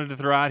 Matt, that I wanted to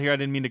throw out here. I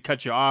didn't mean to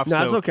cut you off. No,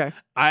 that's okay.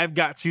 I've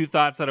got two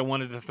thoughts that I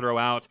wanted to throw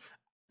out.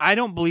 I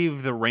don't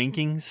believe the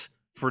rankings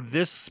for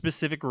this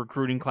specific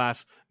recruiting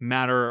class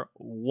matter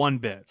one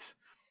bit.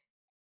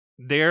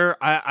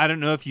 I don't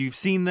know if you've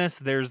seen this.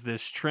 There's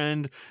this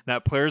trend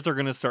that players are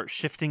going to start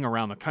shifting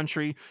around the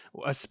country,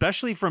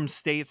 especially from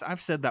states.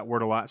 I've said that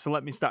word a lot, so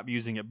let me stop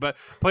using it. But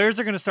players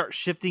are going to start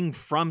shifting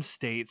from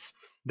states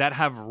that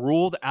have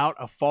ruled out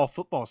a fall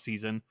football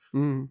season.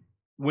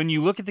 When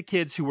you look at the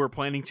kids who were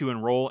planning to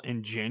enroll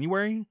in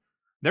January,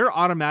 they're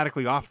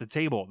automatically off the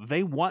table.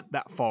 They want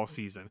that fall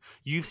season.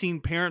 You've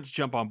seen parents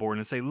jump on board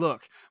and say,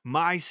 look,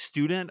 my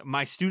student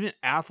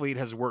athlete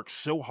has worked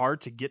so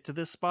hard to get to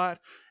this spot,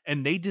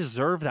 and they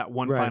deserve that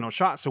one final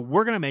shot. So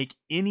we're going to make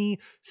any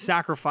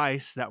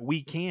sacrifice that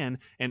we can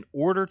in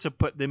order to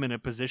put them in a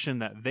position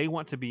that they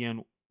want to be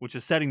in, which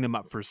is setting them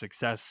up for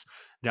success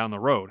down the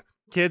road.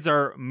 Kids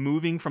are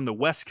moving from the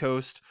West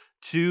Coast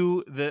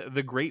to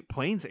the Great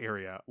Plains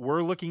area.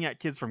 We're looking at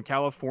kids from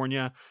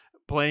California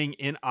playing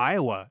in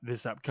Iowa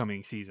this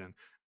upcoming season.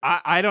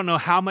 I don't know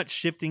how much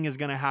shifting is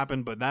going to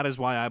happen, but that is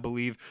why I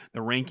believe the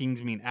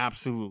rankings mean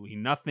absolutely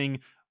nothing.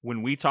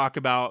 When we talk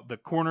about the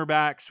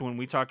cornerbacks, when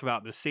we talk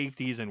about the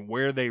safeties and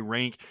where they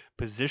rank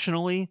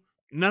positionally,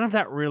 none of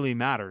that really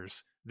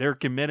matters. They're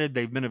committed.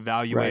 They've been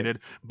evaluated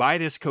by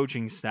this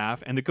coaching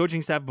staff, and the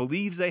coaching staff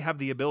believes they have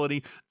the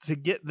ability to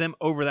get them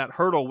over that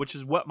hurdle, which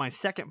is what my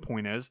second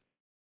point is.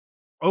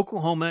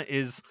 Oklahoma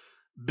is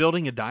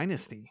building a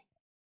dynasty.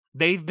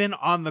 They've been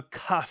on the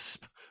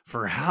cusp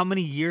for how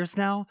many years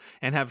now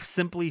and have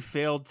simply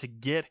failed to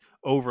get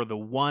over the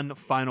one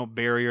final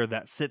barrier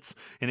that sits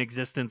in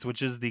existence,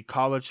 which is the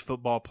college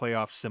football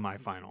playoff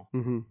semifinal.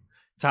 Mm-hmm.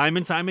 Time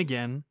and time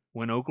again,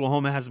 when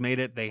Oklahoma has made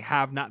it, they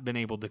have not been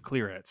able to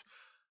clear it.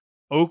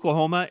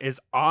 Oklahoma is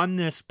on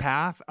this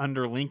path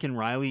under Lincoln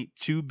Riley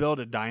to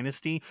build a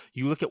dynasty.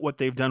 You look at what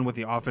they've done with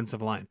the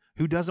offensive line.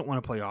 Who doesn't want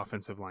to play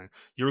offensive line?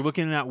 You're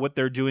looking at what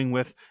they're doing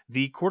with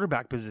the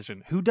quarterback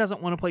position. Who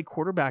doesn't want to play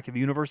quarterback at the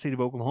University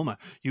of Oklahoma?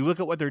 You look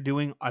at what they're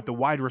doing at the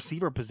wide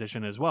receiver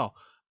position as well.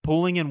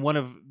 Pulling in one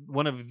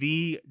of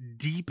the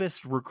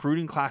deepest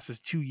recruiting classes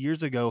 2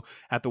 years ago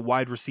at the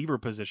wide receiver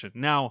position.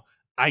 Now,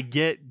 I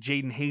get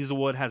Jaden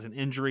Hazelwood has an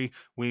injury.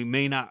 We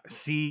may not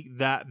see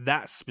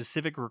that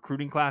specific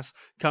recruiting class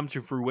come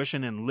to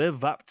fruition and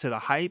live up to the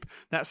hype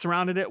that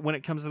surrounded it when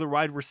it comes to the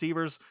wide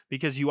receivers,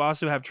 because you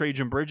also have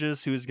Trajan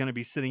Bridges, who is going to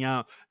be sitting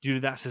out due to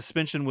that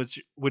suspension,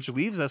 which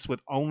leaves us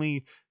with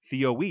only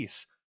Theo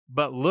Weiss.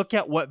 But look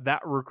at what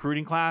that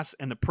recruiting class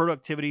and the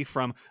productivity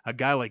from a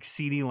guy like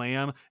CeeDee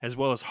Lamb as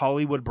well as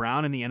Hollywood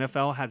Brown in the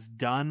NFL has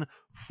done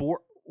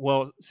for,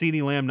 well,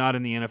 CeeDee Lamb not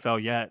in the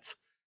NFL yet,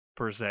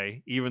 per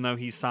se, even though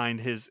he signed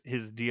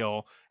his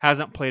deal,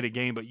 hasn't played a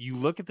game, but you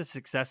look at the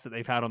success that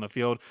they've had on the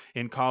field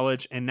in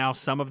college, and now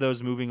some of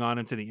those moving on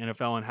into the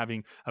NFL and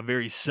having a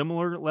very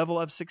similar level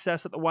of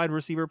success at the wide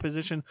receiver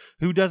position.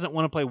 Who doesn't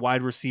want to play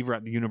wide receiver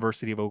at the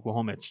University of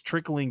Oklahoma? It's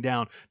trickling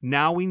down.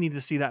 Now we need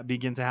to see that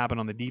begin to happen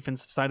on the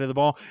defensive side of the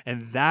ball,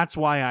 and that's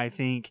why I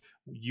think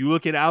you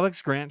look at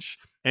Alex Grinch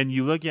and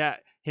you look at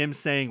him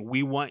saying,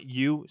 we want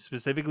you,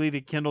 specifically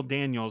the Kendall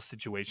Daniels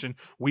situation,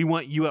 we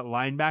want you at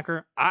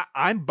linebacker.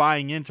 I'm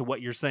buying into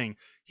what you're saying.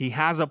 He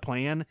has a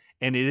plan,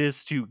 and it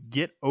is to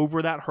get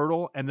over that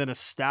hurdle and then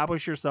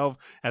establish yourself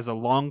as a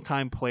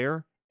longtime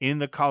player in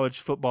the college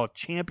football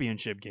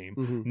championship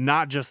game,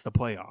 not just the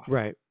playoff.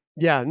 Right.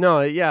 Yeah,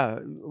 no, yeah,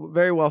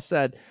 very well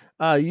said.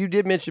 You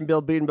did mention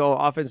Bill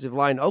Bedenbaugh, offensive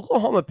line.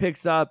 Oklahoma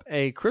picks up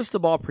a crystal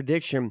ball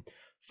prediction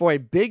for a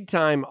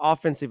big-time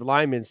offensive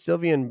lineman,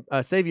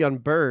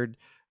 Savion Byrd,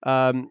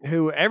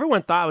 who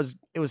everyone thought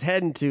was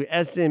heading to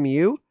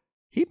SMU.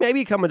 He may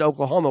be coming to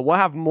Oklahoma. We'll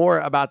have more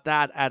about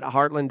that at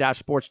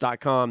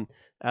heartland-sports.com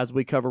as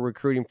we cover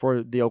recruiting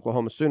for the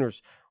Oklahoma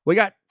Sooners. We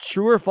got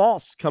True or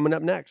False coming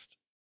up next.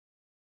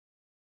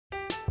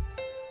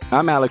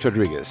 I'm Alex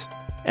Rodriguez.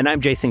 And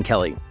I'm Jason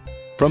Kelly.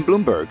 From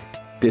Bloomberg,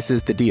 this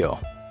is The Deal.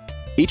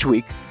 Each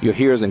week, you'll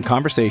hear us in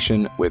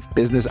conversation with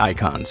business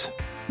icons.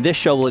 This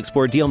show will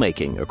explore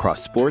deal-making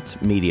across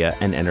sports, media,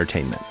 and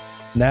entertainment.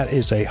 That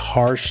is a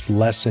harsh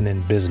lesson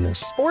in business.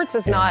 Sports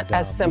is not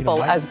as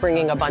simple as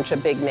bringing a bunch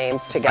of big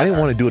names together. I didn't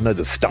want to do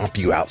another stomp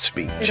you out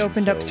speech. It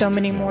opened up so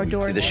many more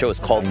doors. The show is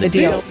called The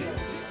Deal.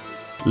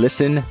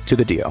 Listen to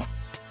The Deal.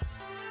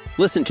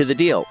 Listen to The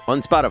Deal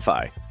on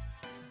Spotify.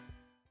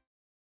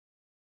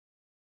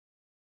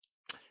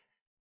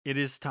 It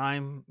is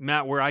time,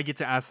 Matt, where I get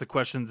to ask the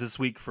questions this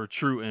week for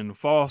True and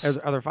False.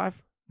 Are there 5?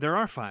 There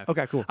are 5.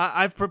 Okay, cool.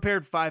 I've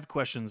prepared 5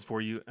 questions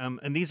for you,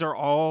 and these are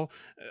all.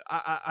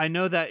 I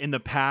know that in the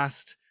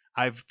past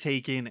I've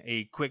taken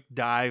a quick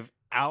dive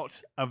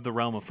out of the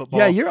realm of football.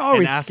 Yeah, you're always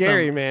and asked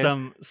scary,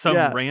 man.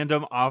 Some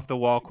random off the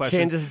wall questions.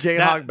 Kansas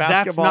Jayhawk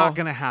basketball. That's not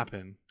going to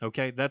happen.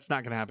 Okay, that's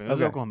not going to happen. It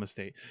was Oklahoma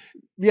State.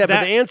 Yeah,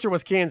 but the answer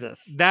was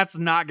Kansas. That's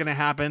not going to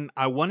happen.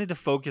 I wanted to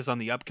focus on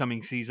the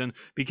upcoming season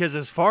because,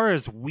 as far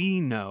as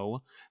we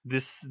know, the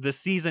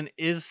season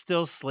is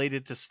still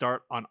slated to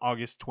start on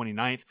August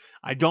 29th.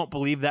 I don't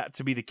believe that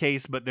to be the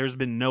case, but there's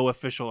been no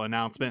official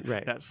announcement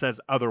that says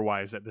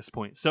otherwise at this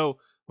point. So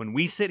when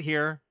we sit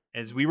here,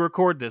 as we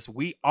record this,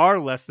 we are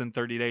less than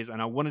 30 days, and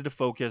I wanted to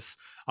focus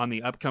on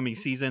the upcoming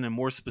season and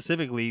more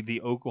specifically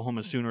the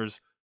Oklahoma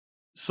Sooners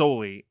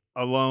solely,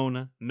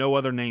 alone, no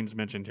other names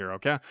mentioned here,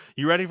 okay?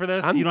 You ready for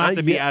this? You don't have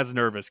to be as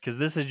nervous because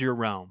this is your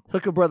realm.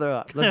 Hook a brother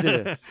up. Let's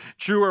do this.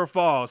 True or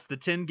false? The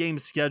 10-game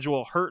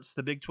schedule hurts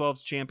the Big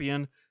 12's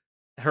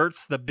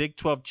Big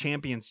 12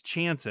 champions'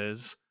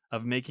 chances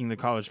of making the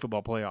college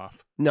football playoff.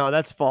 No,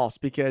 that's false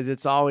because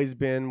it's always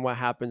been what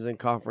happens in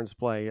conference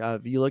play.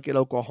 If you look at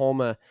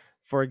Oklahoma,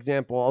 for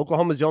example,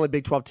 Oklahoma's the only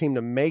Big 12 team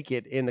to make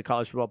it in the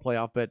college football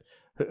playoff, but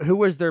who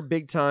was their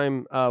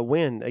big-time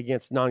win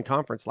against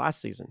non-conference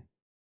last season?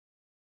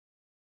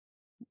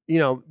 You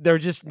know,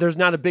 there's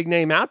not a big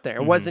name out there.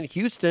 It wasn't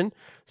Houston,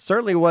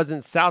 certainly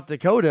wasn't South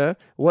Dakota,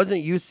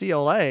 wasn't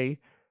UCLA.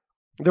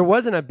 There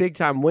wasn't a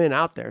big-time win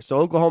out there. So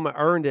Oklahoma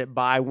earned it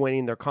by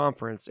winning their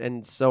conference.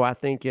 And so I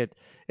think if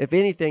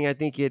anything, I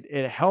think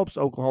it helps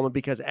Oklahoma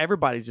because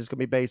everybody's just going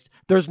to be based.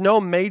 There's no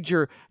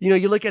major,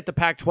 you look at the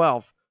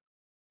Pac-12.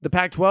 The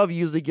Pac-12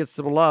 usually gets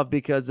some love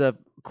because of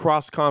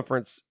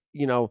cross-conference.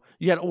 You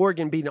had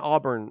Oregon beating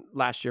Auburn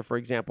last year, for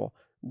example.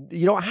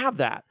 You don't have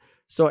that.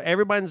 So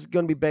everybody's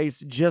going to be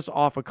based just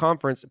off a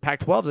conference.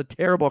 Pac-12 is a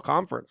terrible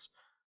conference.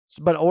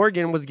 But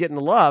Oregon was getting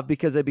love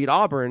because they beat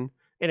Auburn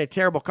in a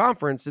terrible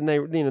conference, and they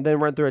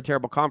run through a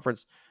terrible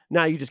conference.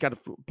 Now you just got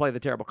to play the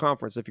terrible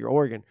conference if you're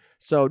Oregon.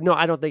 So, no,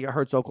 I don't think it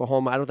hurts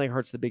Oklahoma. I don't think it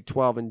hurts the Big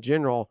 12 in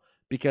general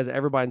because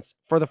everybody's,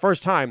 for the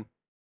first time,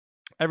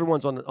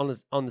 everyone's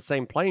on the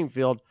same playing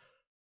field.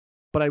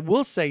 But I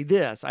will say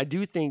this: I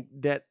do think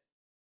that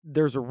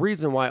there's a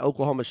reason why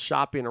Oklahoma's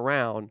shopping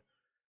around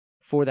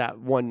for that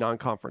one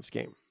non-conference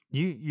game.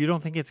 You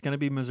don't think it's going to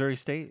be Missouri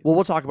State? Well,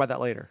 we'll talk about that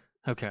later.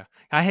 Okay.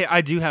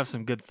 I do have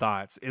some good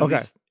thoughts.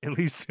 At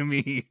least to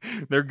me,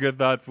 they're good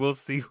thoughts. We'll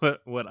see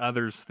what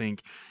others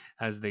think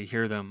as they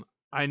hear them.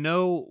 I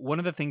know one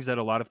of the things that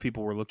a lot of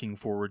people were looking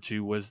forward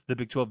to was the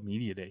Big 12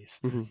 Media Days.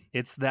 Mm-hmm.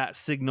 It's that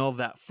signal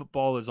that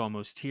football is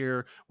almost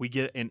here. We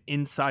get an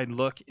inside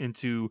look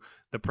into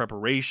the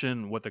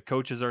preparation, what the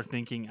coaches are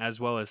thinking, as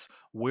well as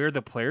where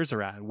the players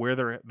are at, where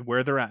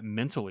they're at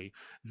mentally.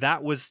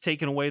 That was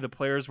taken away. The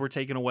players were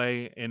taken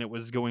away, and it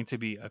was going to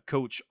be a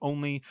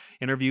coach-only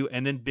interview.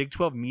 And then Big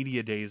 12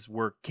 Media Days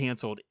were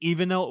canceled,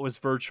 even though it was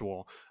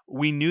virtual.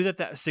 We knew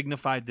that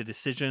signified the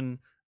decision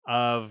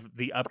of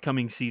the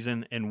upcoming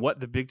season and what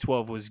the Big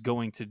 12 was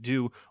going to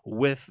do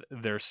with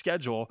their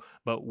schedule,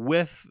 but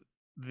with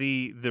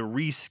the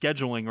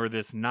rescheduling, or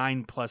this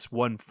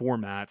 9+1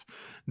 format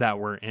that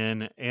we're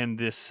in, and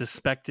this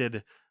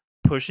suspected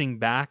pushing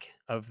back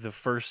of the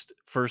first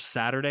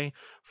Saturday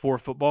for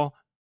football,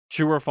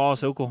 true or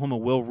false, the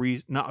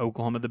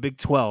Big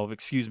 12,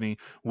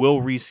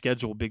 will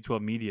reschedule Big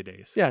 12 Media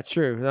Days. Yeah,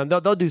 true.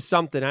 They'll do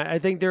something. I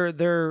think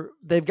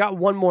they've got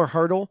one more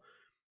hurdle.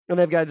 And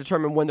they've got to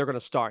determine when they're going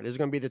to start. Is it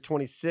going to be the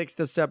 26th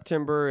of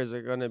September? Is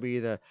it going to be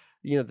the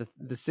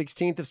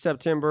 16th of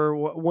September?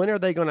 When are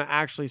they going to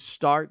actually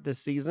start the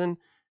season?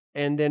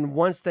 And then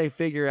once they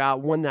figure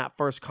out when that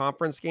first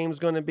conference game is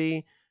going to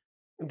be,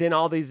 then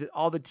all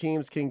the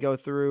teams can go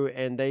through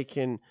and they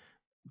can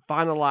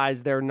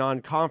finalize their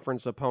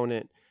non-conference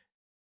opponent.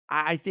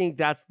 I think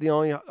that's the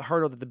only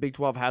hurdle that the Big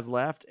 12 has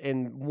left.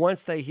 And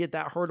once they hit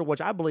that hurdle,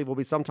 which I believe will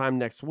be sometime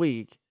next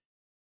week,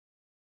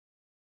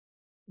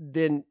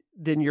 then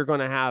you're going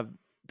to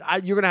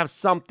have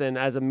something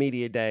as a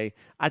media day.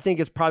 I think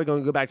it's probably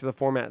going to go back to the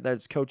format that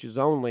it's coaches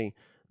only,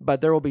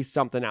 but there will be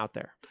something out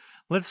there.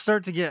 Let's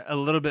start to get a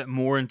little bit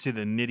more into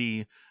the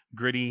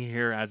nitty-gritty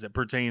here as it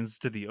pertains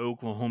to the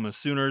Oklahoma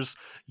Sooners.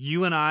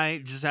 You and I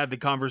just had the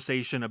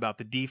conversation about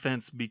the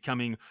defense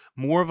becoming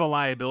more of a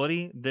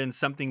liability than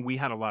something we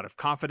had a lot of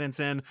confidence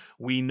in.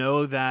 We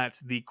know that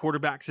the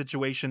quarterback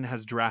situation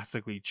has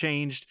drastically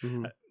changed.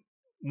 Mm-hmm.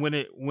 When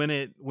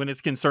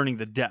it's concerning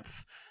the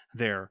depth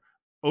there.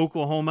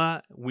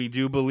 Oklahoma, we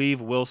do believe,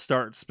 will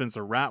start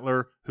Spencer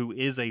Rattler, who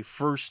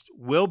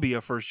will be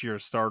a first-year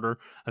starter,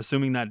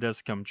 assuming that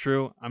does come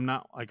true. I'm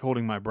not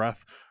holding my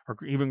breath or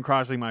even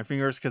crossing my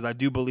fingers, because I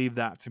do believe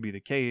that to be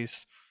the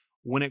case.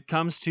 When it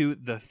comes to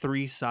the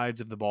three sides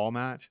of the ball,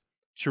 Matt,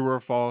 true or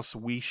false,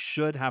 we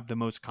should have the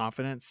most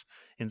confidence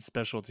in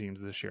special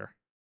teams this year.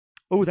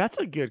 Oh, that's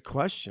a good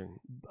question.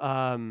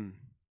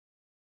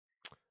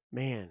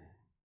 Man.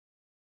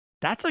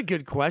 That's a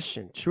good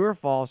question. True or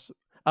false?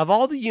 Of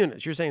all the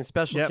units, you're saying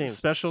special teams.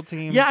 Special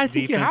teams. Yeah, I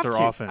think you have defense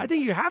to. or offense. I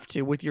think you have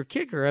to with your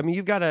kicker. I mean,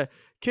 you've got a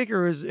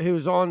kicker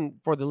who's on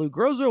for the Lou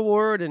Groza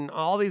Award and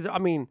all these. I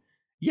mean,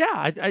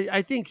 yeah,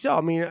 I think so. I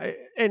mean,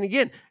 and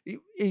again,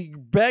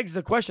 it begs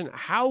the question: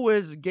 how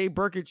is Gabe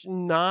Brkic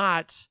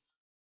not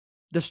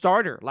the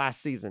starter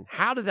last season?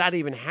 How did that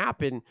even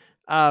happen?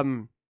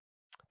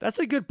 That's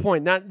a good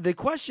point. Now the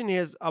question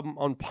is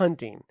on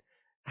punting.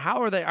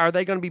 How are they? Are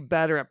they going to be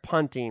better at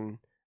punting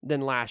than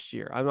last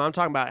year? I'm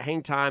talking about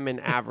hang time and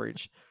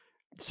average.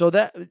 So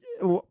that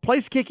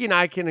place kicking,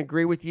 I can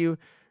agree with you.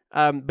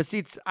 But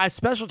see,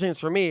 special teams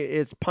for me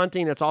is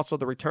punting. It's also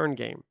the return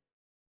game.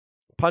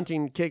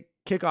 Punting,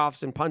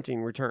 kickoffs, and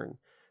punting return.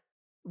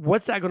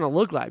 What's that going to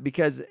look like?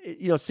 Because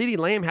CeeDee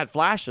Lamb had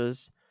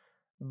flashes,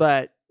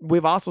 but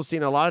we've also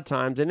seen a lot of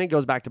times, and it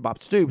goes back to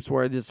Bob Stoops,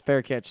 where it is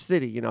fair catch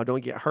city.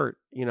 Don't get hurt.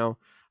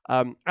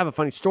 I have a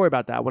funny story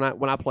about that.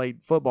 When I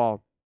played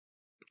football,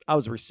 I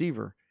was a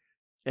receiver.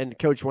 And the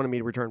coach wanted me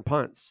to return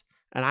punts.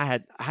 And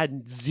I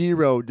had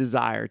zero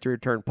desire to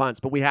return punts,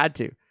 but we had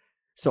to.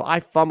 So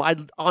I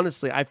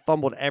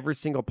fumbled every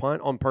single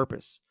punt on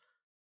purpose.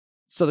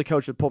 So the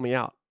coach would pull me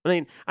out. I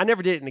mean, I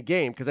never did it in a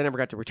game because I never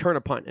got to return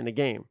a punt in a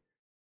game.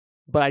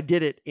 But I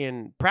did it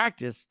in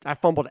practice. I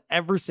fumbled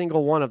every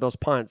single one of those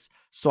punts,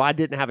 so I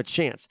didn't have a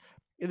chance.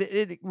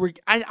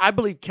 I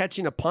believe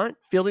catching a punt,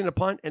 fielding a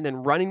punt, and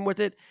then running with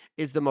it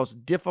is the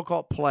most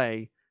difficult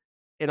play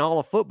in all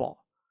of football.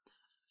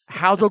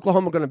 How's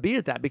Oklahoma going to be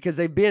at that? Because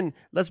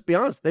let's be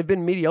honest, they've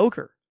been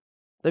mediocre.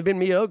 They've been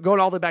mediocre,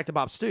 going all the way back to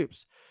Bob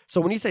Stoops. So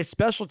when you say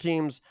special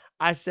teams,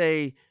 I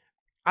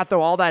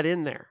throw all that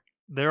in there.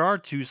 There are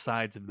two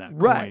sides of that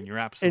right. coin. You're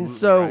absolutely and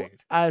so, right.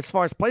 As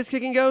far as place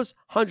kicking goes,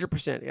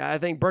 100%. I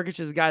think Brkic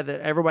is the guy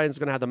that everybody's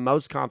going to have the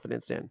most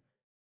confidence in.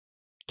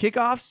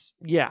 Kickoffs,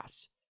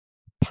 yes.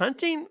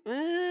 Punting,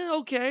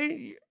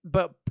 okay.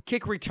 But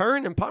kick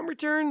return and punt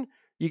return,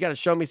 you got to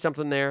show me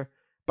something there.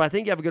 But I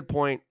think you have a good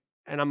point.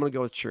 And I'm going to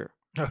go with true.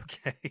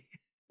 Okay.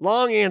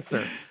 Long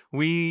answer.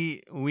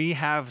 We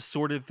have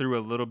sorted through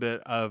a little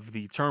bit of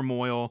the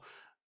turmoil,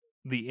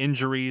 the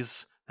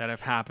injuries that have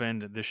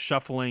happened, the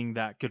shuffling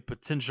that could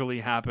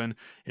potentially happen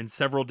in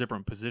several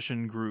different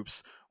position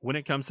groups when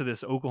it comes to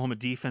this Oklahoma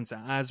defense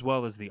as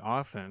well as the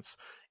offense.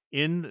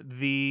 In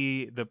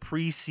the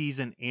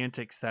preseason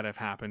antics that have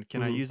happened,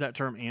 can I use that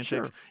term, antics?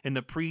 Sure. In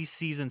the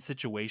preseason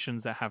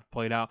situations that have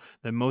played out,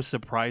 the most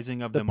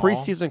surprising of them all. The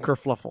preseason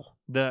kerfluffle.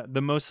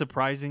 The most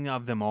surprising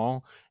of them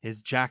all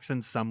is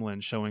Jackson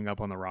Sumlin showing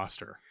up on the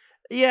roster.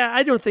 Yeah,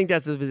 I don't think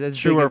that's as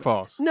true big or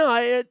false. No,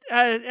 I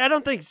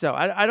don't think so.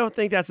 I don't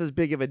think that's as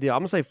big of a deal.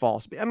 I'm gonna say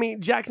false. I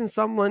mean, Jackson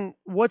Sumlin,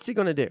 what's he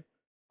gonna do?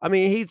 I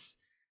mean,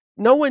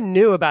 no one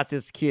knew about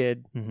this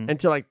kid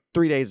until like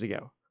 3 days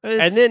ago.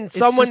 And then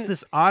someone, it's just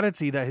this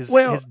oddity that his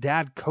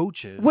dad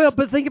coaches. Well,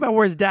 but think about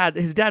where his dad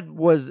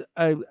was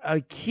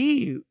a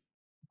key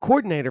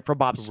coordinator for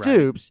Bob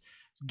Stoops,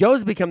 goes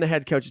to become the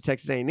head coach of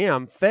Texas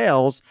A&M,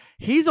 fails.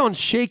 He's on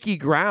shaky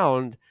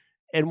ground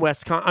in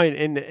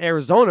in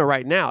Arizona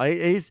right now.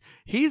 He's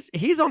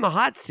on the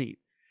hot seat.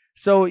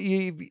 So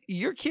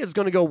your kid's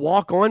going to go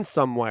walk on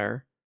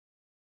somewhere.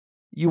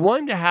 You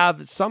want him to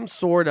have some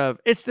sort of,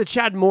 it's the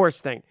Chad Morris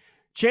thing.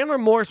 Chandler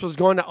Morris was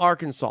going to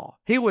Arkansas.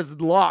 He was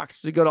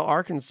locked to go to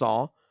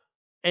Arkansas,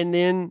 and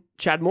then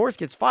Chad Morris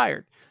gets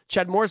fired.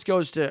 Chad Morris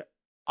goes to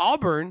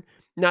Auburn.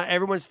 Now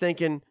everyone's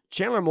thinking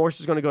Chandler Morris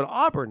is going to go to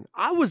Auburn.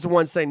 I was the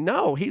one saying,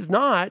 no, he's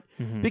not,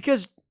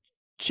 because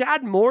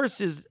Chad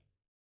Morris's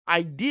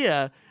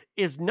idea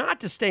is not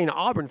to stay in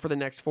Auburn for the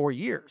next 4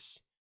 years.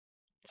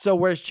 So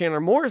where does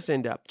Chandler Morris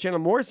end up? Chandler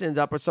Morris ends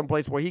up with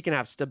someplace where he can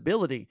have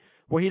stability,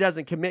 where he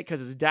doesn't commit because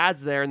his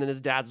dad's there and then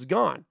his dad's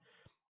gone.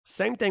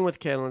 Same thing with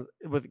Kevin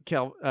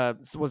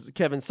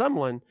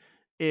Sumlin,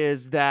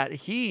 is that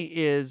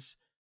he's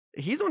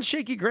on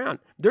shaky ground.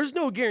 There's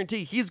no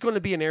guarantee he's going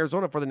to be in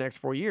Arizona for the next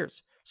 4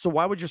 years. So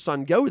why would your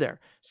son go there?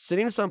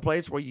 Sitting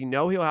someplace where you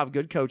know he'll have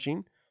good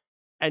coaching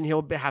and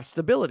he'll have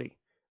stability.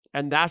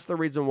 And that's the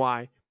reason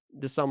why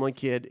the Sumlin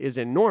kid is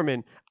in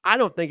Norman. I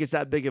don't think it's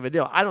that big of a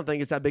deal. I don't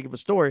think it's that big of a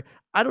story.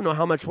 I don't know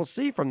how much we'll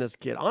see from this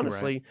kid,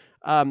 honestly.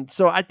 Right.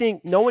 So I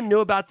think no one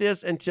knew about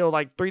this until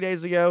like 3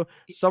 days ago.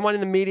 Someone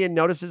in the media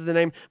notices the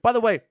name. By the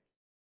way,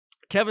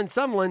 Kevin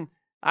Sumlin,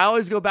 I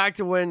always go back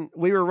to when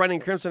we were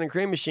running Crimson and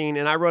Cream Machine,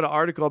 and I wrote an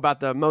article about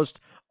the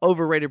most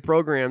overrated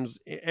programs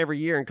every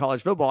year in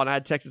college football, and I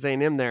had Texas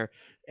A&M there.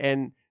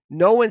 And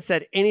no one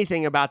said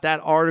anything about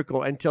that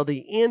article until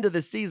the end of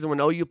the season when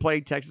OU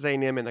played Texas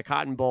A&M in the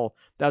Cotton Bowl.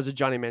 That was a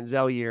Johnny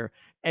Manziel year.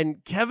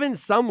 And Kevin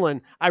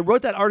Sumlin, I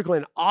wrote that article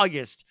in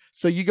August.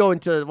 So you go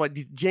into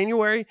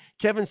January,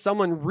 Kevin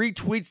Sumlin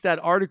retweets that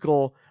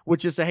article,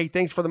 which is hey,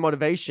 thanks for the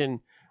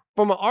motivation,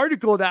 from an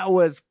article that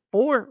was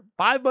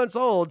 4-5 months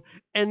old.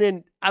 And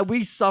then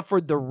we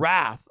suffered the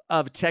wrath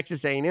of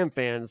Texas A&M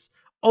fans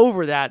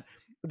over that.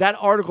 That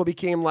article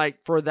became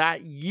like for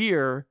that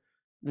year,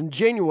 in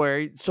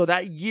January, so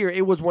that year,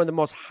 it was one of the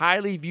most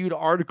highly viewed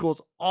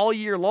articles all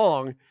year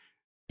long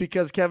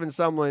because Kevin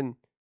Sumlin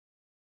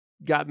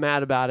got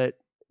mad about it,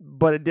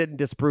 but it didn't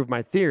disprove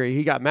my theory.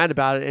 He got mad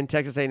about it, and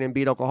Texas A&M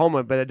beat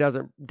Oklahoma, but it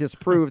doesn't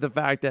disprove the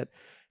fact that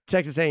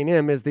Texas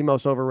A&M is one of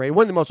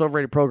the most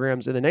overrated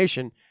programs in the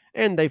nation,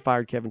 and they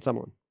fired Kevin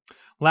Sumlin.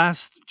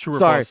 Last true or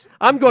Sorry, false.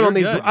 I'm going on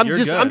these. Good.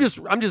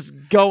 I'm just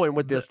going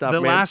with this stuff.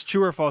 The man. last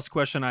true or false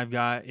question I've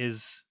got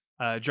is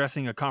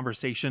addressing a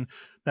conversation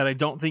that I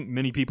don't think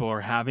many people are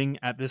having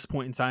at this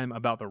point in time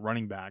about the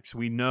running backs.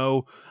 We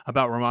know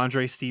about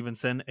Ramondre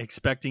Stevenson,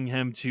 expecting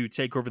him to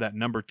take over that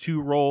number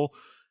 2 role.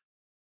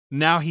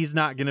 Now he's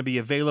not going to be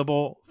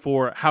available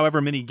for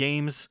however many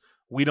games.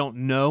 We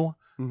don't know,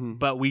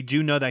 but we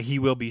do know that he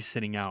will be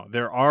sitting out.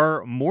 There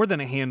are more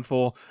than a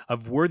handful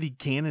of worthy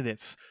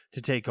candidates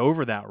to take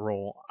over that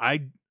role.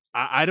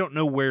 I don't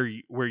know where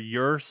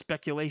your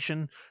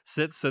speculation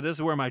sits. So this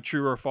is where my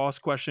true or false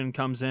question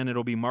comes in.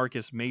 It'll be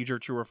Marcus Major,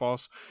 true or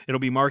false. It'll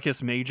be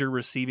Marcus Major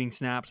receiving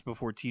snaps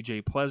before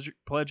TJ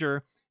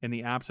Pledger in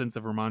the absence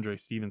of Ramondre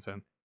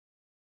Stevenson.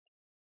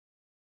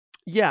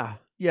 Yeah,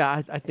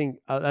 I think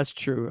that's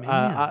true.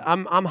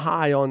 I'm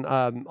high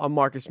on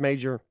Marcus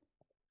Major,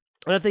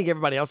 and I think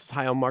everybody else is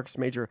high on Marcus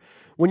Major.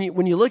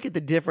 When you look at the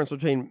difference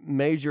between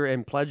Major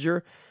and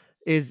Pledger,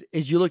 is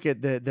you look at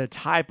the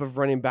type of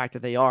running back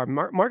that they are.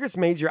 Marcus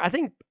Major, I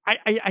think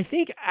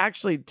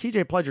actually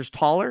TJ Pledger's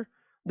taller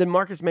than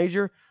Marcus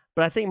Major,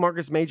 but I think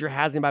Marcus Major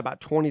has him by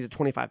about 20 to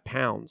 25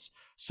 pounds.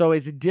 So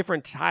he's a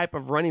different type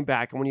of running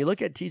back. And when you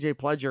look at TJ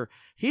Pledger,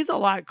 he's a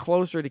lot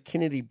closer to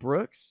Kennedy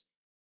Brooks.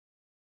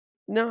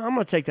 No, I'm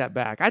going to take that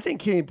back. I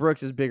think Kennedy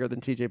Brooks is bigger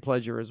than TJ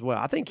Pledger as well.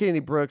 I think Kennedy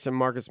Brooks and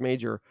Marcus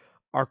Major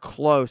are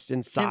close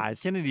in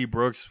size. Kennedy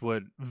Brooks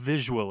would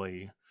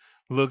visually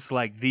looks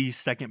like the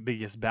second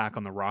biggest back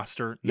on the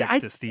roster next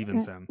to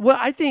Stevenson. Well,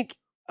 I think,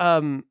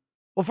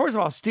 first of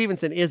all,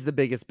 Stevenson is the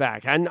biggest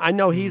back. I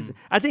know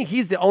I think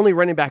he's the only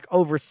running back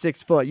over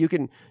 6 foot. You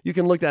can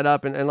look that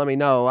up and let me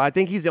know. I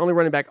think he's the only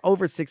running back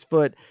over 6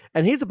 foot,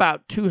 and he's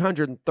about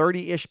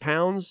 230-ish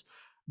pounds.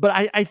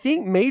 But I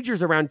think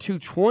Major's around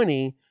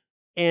 220,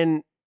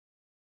 and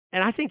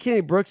I think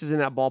Kennedy Brooks is in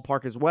that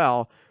ballpark as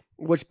well,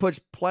 which puts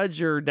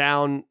Pledger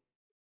down.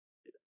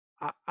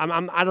 I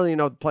don't even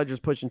know if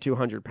Pledger's pushing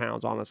 200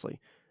 pounds, honestly.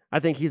 I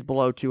think he's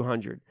below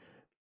 200.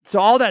 So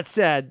all that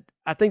said,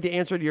 I think the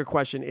answer to your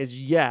question is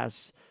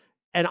yes.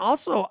 And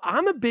also,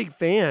 I'm a big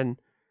fan,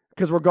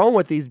 because we're going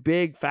with these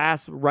big,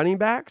 fast running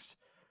backs.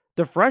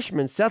 The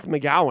freshman, Seth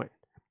McGowan,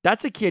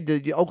 that's a kid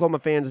that the Oklahoma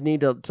fans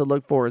need to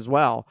look for as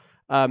well.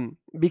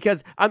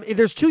 Because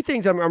there's two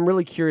things I'm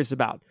really curious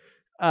about.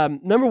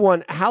 Number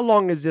one, how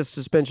long is this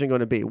suspension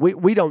going to be?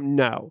 We don't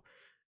know.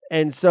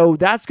 And so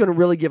that's going to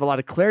really give a lot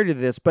of clarity to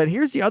this. But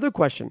here's the other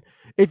question.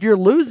 If you're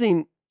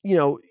losing,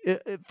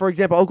 for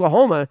example,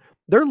 Oklahoma,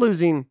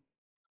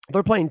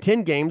 they're playing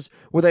 10 games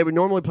where they would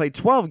normally play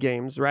 12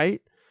 games,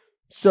 right?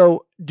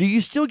 So do you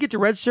still get to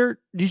redshirt?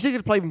 Do you still get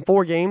to play in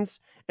 4 games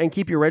and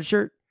keep your red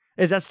shirt?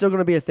 Is that still going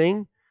to be a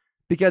thing?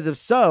 Because if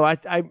so,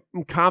 I'm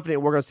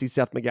confident we're going to see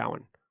Seth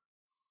McGowan.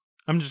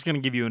 I'm just going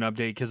to give you an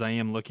update because I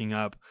am looking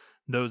up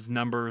those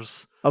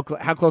numbers. Oh,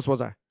 how close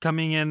was I?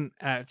 Coming in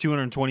at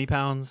 220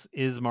 pounds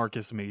is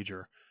Marcus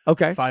Major.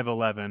 Okay.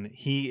 5'11".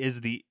 He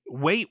is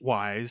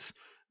weight-wise,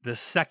 the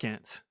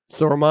second.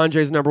 So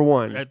Ramondre's number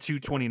 1. At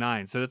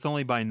 229. So that's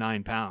only by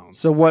 9 pounds.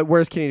 So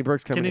where's Kennedy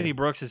Brooks coming in? Kennedy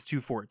Brooks is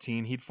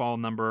 214. He'd fall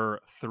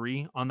number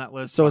 3 on that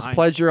list. So is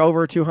Pledger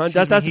over 200?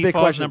 That's a big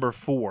question. Number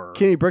 4.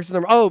 Kennedy Brooks is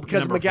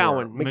because number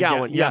McGowan. 4.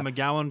 McGowan. Yeah.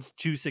 McGowan's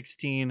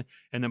 216,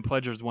 and then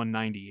Pledger's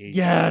 198.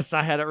 Yes,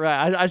 I had it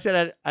right. I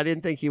said I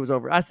didn't think he was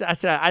over. I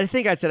said I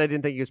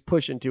didn't think he was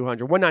pushing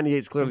 200. 198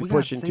 is clearly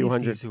pushing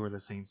 200. Who are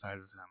the same size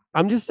as him?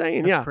 I'm just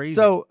saying, That's crazy.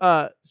 So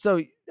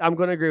I'm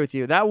going to agree with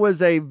you. That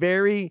was a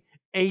very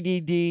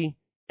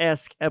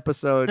ADD-esque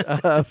episode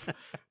of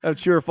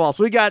True or False.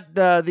 We got we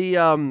got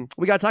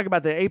to talk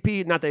about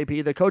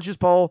the coaches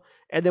poll,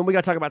 and then we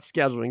got to talk about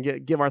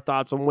scheduling, give our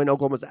thoughts on when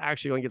Oklahoma's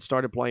actually going to get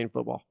started playing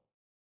football.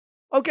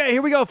 Okay,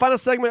 here we go. Final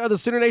segment of the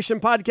Sooner Nation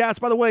podcast.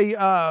 By the way,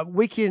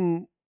 we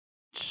can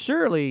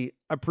surely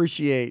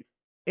appreciate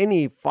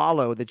any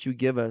follow that you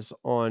give us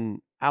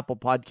on Apple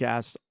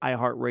Podcasts,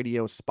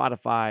 iHeartRadio,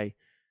 Spotify,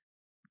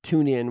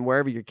 TuneIn,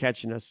 wherever you're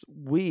catching us.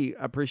 We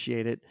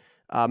appreciate it.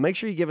 Make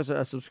sure you give us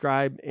a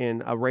subscribe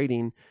and a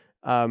rating.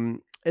 And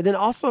then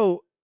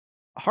also,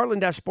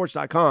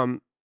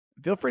 heartland-sports.com.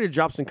 Feel free to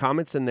drop some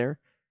comments in there.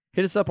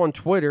 Hit us up on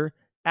Twitter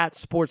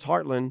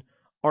 @SportsHeartland,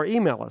 or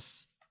email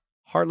us,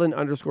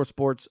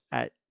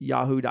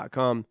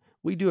 heartland_sports@yahoo.com.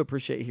 We do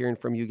appreciate hearing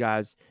from you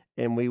guys,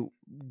 and we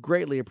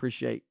greatly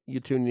appreciate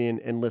you tuning in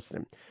and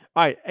listening.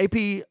 All right,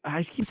 AP,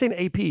 I keep saying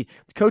AP. The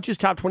coaches'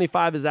 top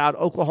 25 is out.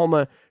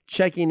 Oklahoma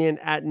checking in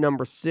at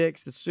number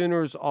 6. The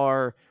Sooners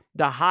are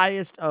the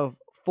highest of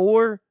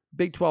 4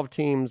 Big 12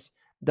 teams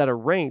that are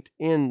ranked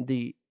in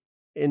the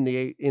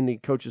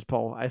coaches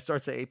poll. I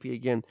start to say AP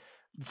again.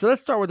 So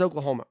let's start with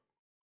Oklahoma.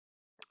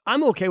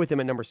 I'm okay with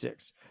them at number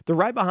 6. They're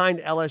right behind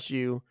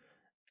LSU.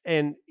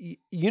 And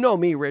you know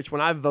me, Rich,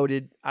 when I've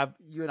voted,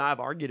 you and I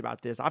have argued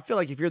about this. I feel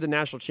like if you're the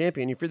national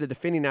champion, if you're the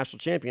defending national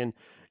champion,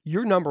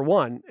 you're number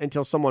 1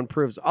 until someone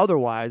proves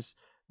otherwise.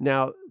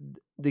 Now,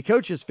 the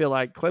coaches feel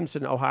like Clemson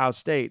and Ohio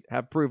State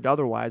have proved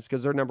otherwise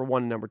because they're number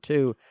 1 and number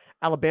 2.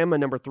 Alabama,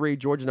 number 3.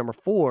 Georgia, number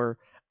 4.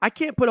 I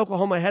can't put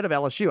Oklahoma ahead of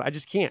LSU. I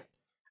just can't.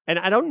 And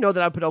I don't know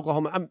that I put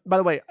Oklahoma. By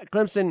the way,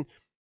 Clemson,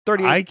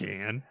 38. I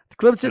can.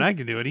 Clemson, and I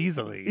can do it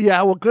easily.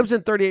 Yeah, well,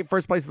 Clemson, 38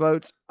 first place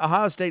votes.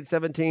 Ohio State,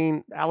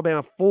 17.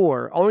 Alabama,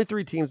 4. Only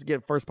 3 teams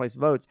get first place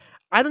votes.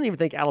 I don't even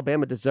think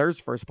Alabama deserves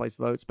first place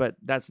votes, but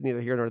that's neither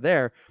here nor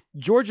there.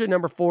 Georgia,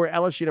 number 4.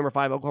 LSU, number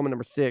 5. Oklahoma,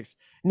 number 6.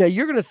 Now,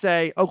 you're going to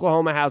say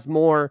Oklahoma has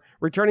more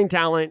returning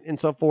talent and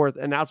so forth,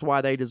 and that's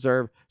why they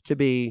deserve to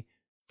be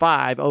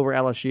 5 over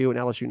LSU and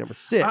LSU number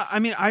 6. I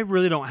mean, I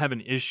really don't have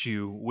an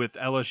issue with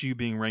LSU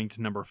being ranked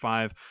number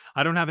 5.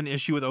 I don't have an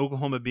issue with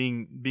Oklahoma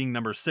being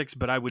number 6,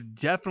 but I would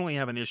definitely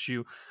have an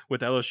issue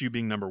with LSU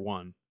being number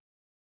 1.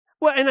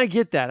 Well, and I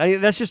get that.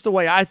 That's just the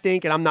way I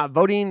think, and I'm not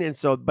voting. And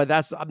so, but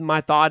that's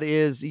my thought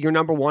is you're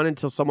number 1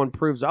 until someone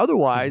proves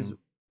otherwise.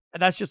 Mm-hmm.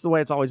 That's just the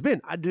way it's always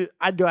been. I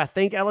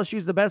think LSU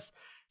is the best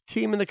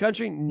team in the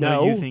country?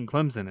 No. You think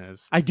Clemson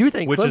is. I do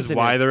think Clemson is. Which is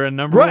why they're at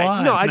number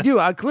 1. No, I do.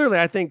 I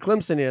think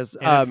Clemson is.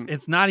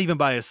 It's not even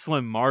by a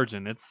slim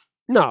margin. It's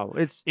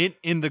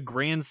in the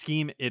grand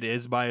scheme, it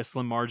is by a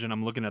slim margin.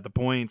 I'm looking at the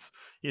points.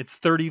 It's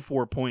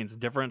 34 points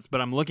difference,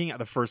 but I'm looking at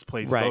the first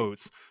place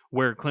votes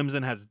where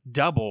Clemson has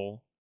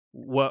double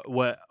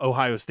what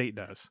Ohio State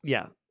does.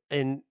 Yeah.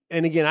 And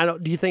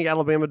again, do you think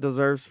Alabama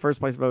deserves first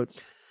place votes?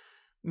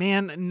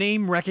 Man,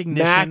 name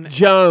recognition. Mac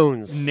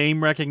Jones.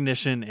 Name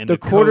recognition. And the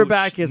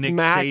quarterback coach, is Nick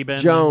Mac Saban.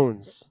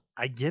 Jones.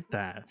 I get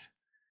that.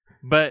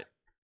 But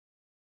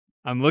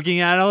I'm looking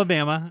at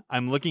Alabama.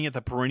 I'm looking at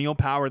the perennial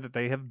power that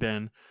they have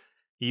been.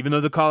 Even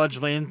though the college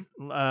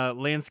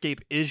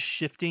landscape is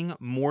shifting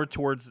more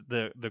towards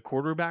the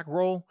quarterback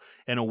role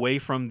and away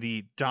from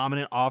the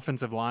dominant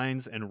offensive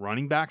lines and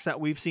running backs that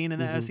we've seen in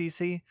the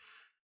SEC,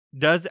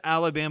 does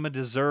Alabama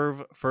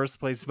deserve first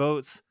place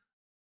votes?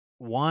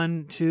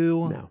 1,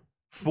 2, no.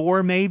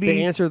 4 maybe?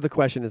 The answer to the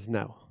question is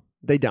no.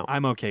 They don't.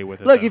 I'm okay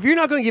with it. Look, though. if you're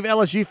not going to give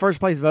LSU first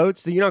place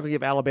votes, then you're not going to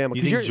give Alabama.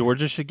 You think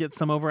Georgia should get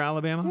some over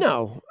Alabama?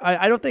 No,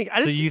 I don't think.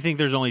 So you think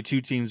there's only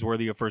 2 teams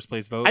worthy of first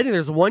place votes? I think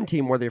there's one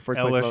team worthy of first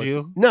place LSU?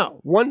 votes.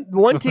 No,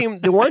 one team.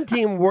 The one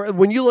team where,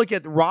 when you look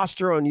at the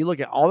roster and you look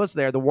at all that's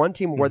there, the one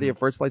team worthy of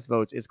first place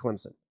votes is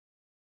Clemson.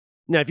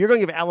 Now, if you're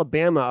going to give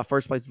Alabama a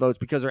first place votes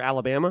because they're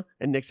Alabama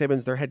and Nick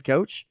Saban's their head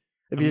coach,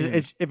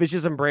 if it's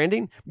just in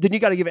branding, then you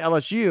got to give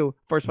LSU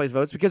first place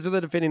votes because they're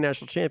the defending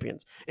national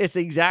champions. It's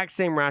the exact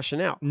same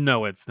rationale.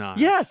 No, it's not.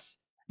 Yes,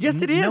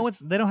 it is. No,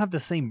 they don't have the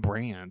same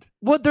brand.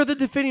 Well, they're the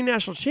defending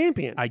national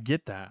champion. I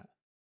get that.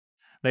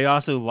 They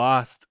also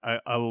lost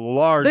a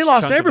large. They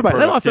lost chunk of everybody.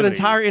 They lost an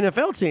productivity.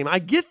 entire NFL team. I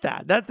get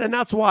that. And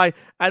that's why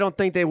I don't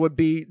think they would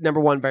be number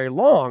one very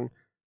long.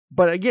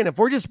 But again, if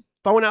we're just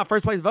throwing out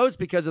first place votes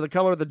because of the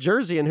color of the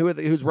jersey and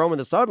who's roaming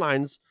the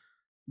sidelines,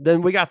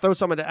 then we got to throw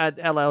some at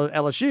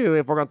LSU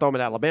if we're going to throw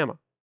them at Alabama.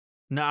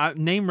 Now,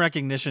 name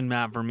recognition,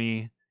 Matt, for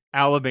me: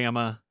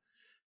 Alabama,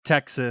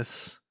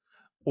 Texas,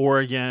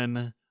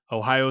 Oregon,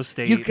 Ohio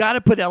State. You got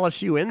to put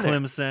LSU in there.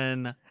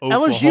 Clemson,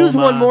 Oklahoma. LSU's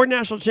won more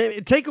national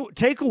champions.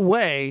 Take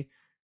away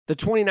the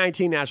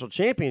 2019 national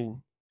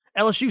champion.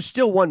 LSU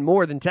still won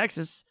more than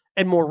Texas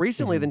and more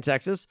recently than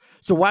Texas.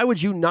 So why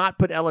would you not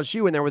put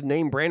LSU in there with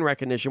name brand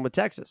recognition with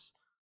Texas?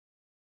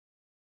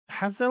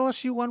 Has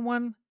LSU won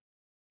one?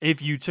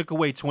 If you took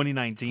away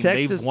 2019,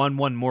 Texas, they've won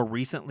one more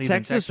recently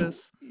than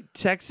Texas.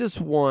 Texas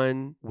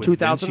won With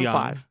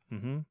 2005,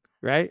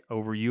 right?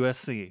 Over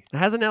USC.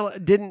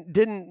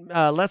 Didn't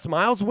Les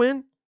Miles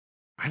win?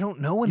 I don't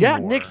know anymore.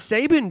 Yeah, Nick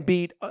Saban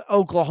beat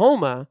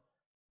Oklahoma.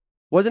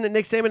 Wasn't it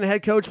Nick Saban the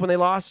head coach when they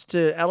lost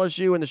to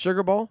LSU in the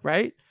Sugar Bowl,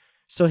 right?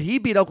 So he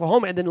beat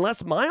Oklahoma, and then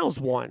Les Miles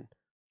won.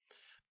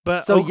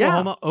 But so,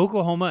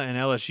 Oklahoma and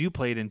LSU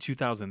played in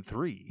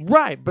 2003.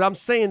 Right, but I'm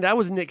saying that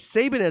was Nick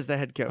Saban as the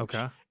head coach.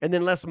 Okay. And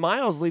then Les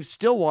Miles leaves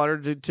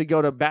Stillwater to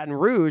go to Baton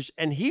Rouge,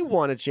 and he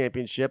won a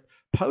championship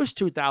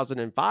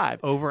post-2005.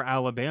 Over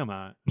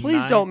Alabama.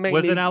 Please don't make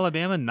Was me... it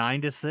Alabama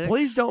 9-6?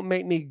 Please don't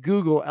make me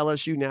Google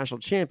LSU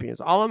national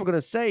champions. All I'm going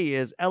to say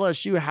is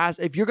LSU has...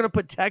 If you're going to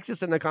put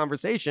Texas in the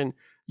conversation,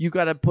 you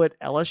got to put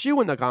LSU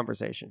in the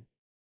conversation.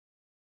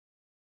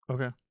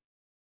 Okay.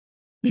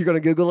 You're going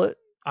to Google it?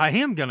 I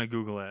am going to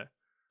Google it.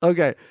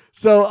 Okay.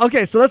 So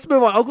let's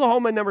move on.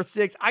 Oklahoma, number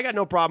 6. I got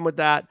no problem with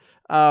that.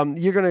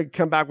 You're going to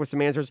come back with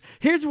some answers.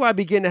 Here's where I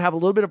begin to have a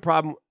little bit of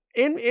problem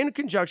in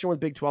conjunction with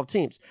Big 12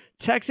 teams.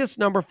 Texas,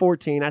 number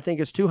 14, I think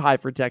is too high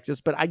for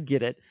Texas, but I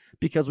get it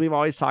because we've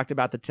always talked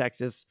about the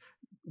Texas.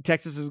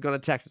 Texas is going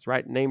to Texas,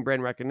 right? Name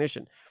brand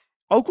recognition.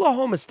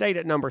 Oklahoma State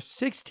at number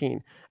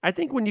 16. I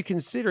think when you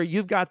consider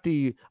you've got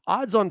the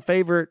odds-on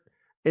favorite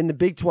in the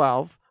Big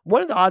 12,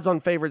 one of the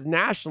odds-on favorites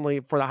nationally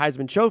for the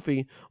Heisman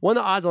Trophy, one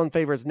of the odds-on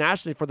favorites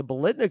nationally for the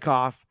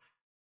Biletnikoff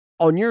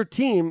on your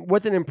team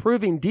with an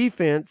improving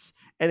defense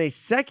and a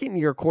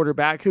second-year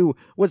quarterback who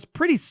was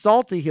pretty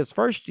salty his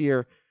first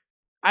year.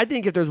 I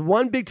think if there's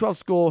one Big 12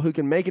 school who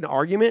can make an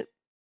argument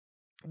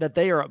that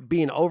they are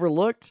being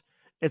overlooked,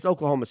 it's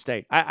Oklahoma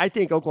State. I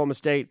think Oklahoma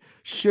State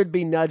should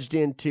be nudged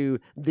into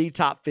the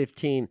top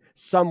 15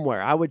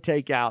 somewhere. I would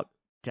take out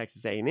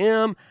Texas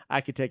A&M.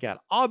 I could take out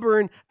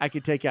Auburn. I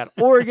could take out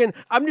Oregon.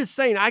 I'm just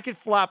saying I could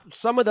flop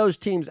some of those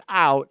teams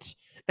out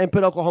and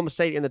put Oklahoma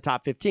State in the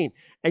top 15.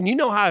 And you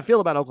know how I feel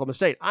about Oklahoma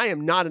State. I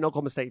am not an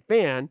Oklahoma State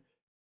fan,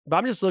 but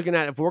I'm just looking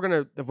at if we're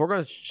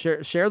gonna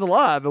share the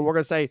love and we're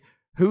gonna say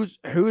who's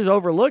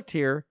overlooked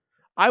here.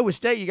 Iowa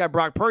State, you got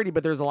Brock Purdy,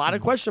 but there's a lot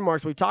of question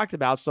marks we've talked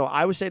about. So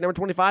Iowa State number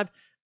 25,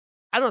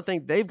 I don't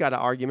think they've got an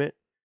argument.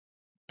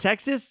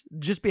 Texas,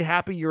 just be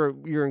happy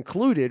you're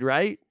included,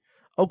 right?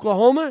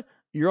 Oklahoma,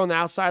 you're on the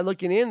outside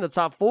looking in, the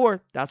top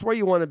 4. That's where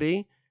you want to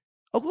be.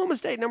 Oklahoma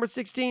State, number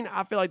 16,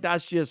 I feel like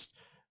that's just,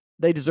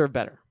 they deserve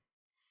better.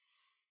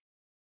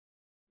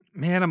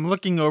 Man, I'm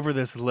looking over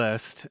this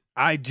list.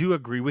 I do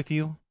agree with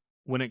you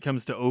when it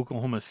comes to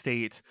Oklahoma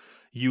State.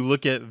 You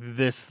look at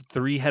this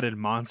 3-headed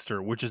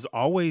monster, which has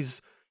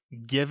always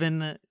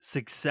given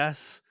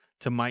success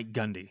to Mike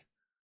Gundy.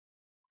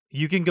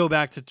 You can go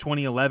back to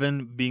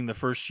 2011 being the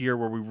first year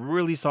where we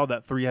really saw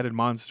that 3-headed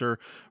monster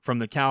from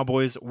the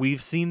Cowboys.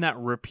 We've seen that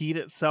repeat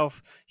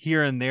itself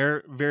here and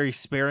there very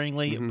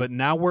sparingly, but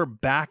now we're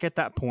back at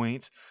that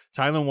point.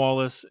 Tylan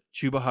Wallace,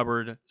 Chuba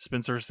Hubbard,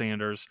 Spencer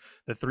Sanders,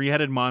 the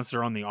 3-headed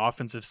monster on the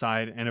offensive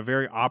side, and a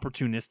very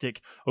opportunistic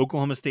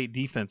Oklahoma State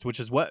defense, which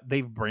is what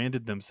they've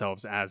branded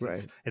themselves as.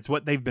 Right. It's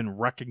what they've been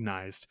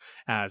recognized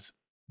as.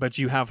 But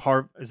you have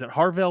is it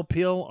Harvell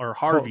Pill or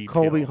Harvey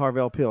Colby Pill?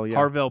 Harvell Pill, yeah.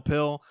 Harvell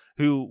Pill,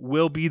 who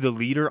will be the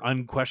leader,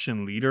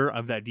 unquestioned leader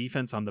of that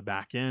defense on the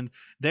back end.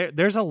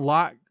 There's a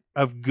lot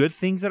of good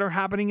things that are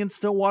happening in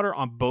Stillwater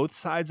on both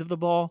sides of the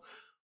ball,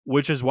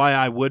 which is why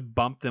I would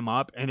bump them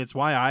up. And it's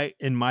why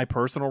in my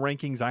personal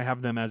rankings, I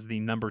have them as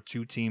the number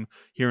 2 team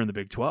here in the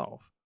Big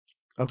 12.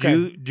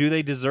 Okay. Do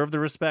they deserve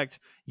the respect?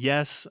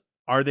 Yes.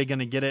 Are they going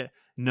to get it?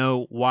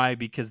 No. Why?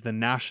 Because the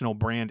national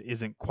brand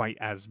isn't quite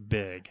as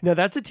big. No,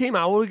 that's a team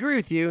I will agree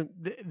with you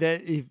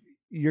that if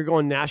you're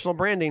going national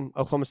branding,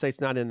 Oklahoma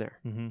State's not in there.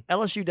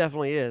 LSU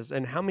definitely is.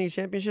 And how many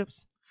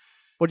championships?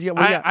 What do you?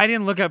 I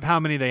didn't look up how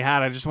many they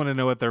had. I just want to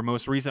know what their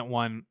most recent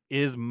one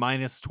is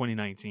minus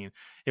 2019.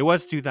 It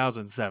was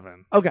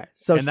 2007. Okay,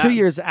 so it's 2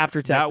 years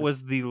after Texas. That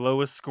was the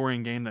lowest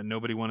scoring game that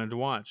nobody wanted to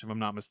watch, if I'm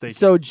not mistaken.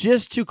 So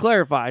just to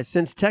clarify,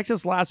 since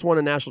Texas last won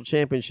a national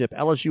championship,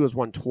 LSU has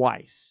won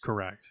twice.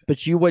 Correct.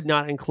 But you would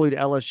not include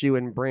LSU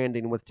in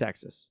branding with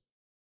Texas.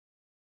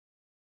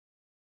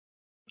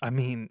 I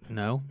mean,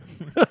 no.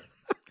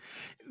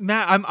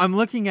 Matt, I'm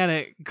looking at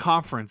it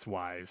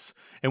conference-wise,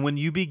 and when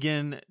you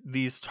begin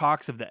these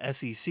talks of the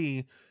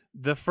SEC,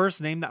 the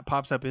first name that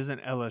pops up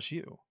isn't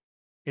LSU.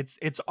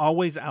 It's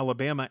always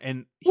Alabama,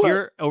 and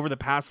here over the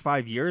past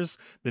 5 years,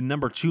 the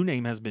number 2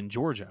 name has been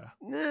Georgia.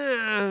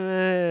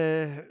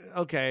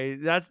 Okay,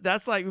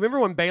 that's like, remember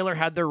when Baylor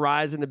had their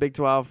rise in the Big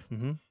 12?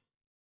 Mm-hmm.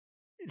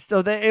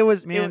 So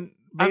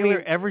Baylor,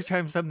 every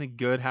time something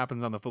good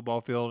happens on the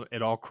football field,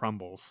 it all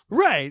crumbles.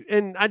 Right,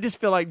 and I just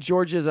feel like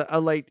Georgia's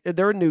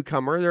they're a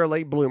newcomer, they're a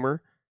late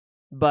bloomer,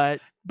 but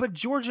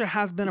Georgia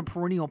has been a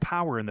perennial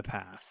power in the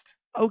past.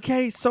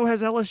 Okay, so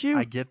has LSU.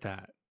 I get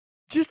that.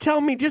 Just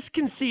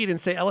concede and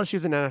say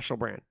LSU's a national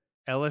brand.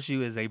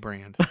 LSU is a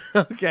brand.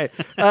 Okay,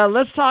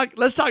 let's talk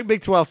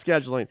Big 12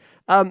 scheduling.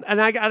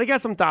 And I got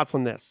some thoughts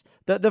on this.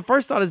 The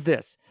first thought is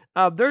this.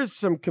 There's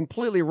some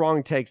completely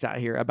wrong takes out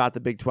here about the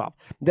Big 12.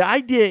 The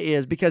idea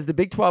is because the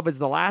Big 12 is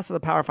the last of the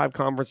Power 5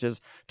 conferences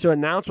to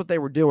announce what they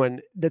were doing,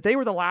 that they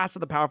were the last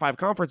of the Power 5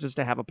 conferences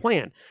to have a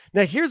plan.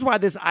 Now, here's why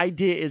this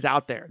idea is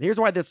out there.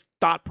 Here's why this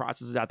thought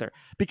process is out there.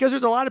 Because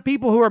there's a lot of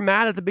people who are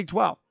mad at the Big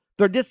 12.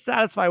 They're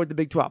dissatisfied with the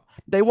Big 12.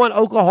 They want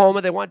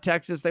Oklahoma, they want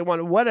Texas, they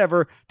want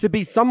whatever to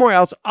be somewhere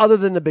else other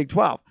than the Big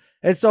 12.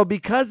 And so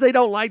because they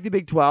don't like the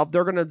Big 12,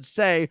 they're going to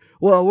say,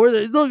 well, we're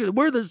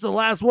the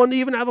last one to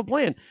even have a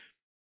plan.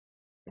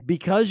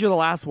 Because you're the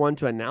last one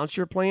to announce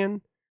your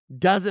plan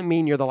doesn't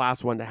mean you're the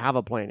last one to have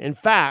a plan. In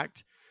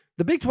fact,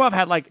 the Big 12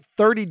 had like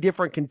 30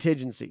 different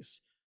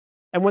contingencies.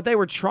 And what they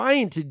were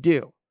trying to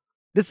do,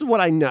 this is what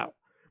I know.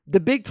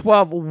 The Big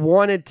 12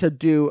 wanted to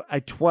do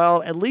at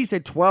least a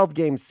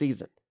 12-game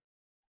season.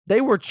 They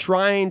were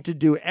trying to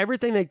do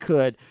everything they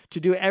could to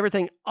do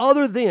everything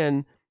other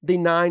than the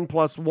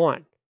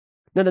 9+1.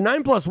 Now, the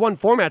 9+1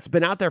 format's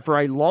been out there for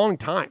a long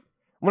time.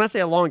 When I say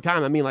a long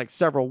time, I mean like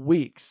several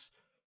weeks.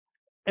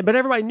 But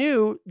everybody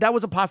knew that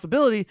was a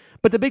possibility.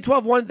 But the Big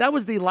 12 that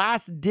was the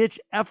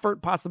last-ditch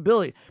effort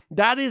possibility.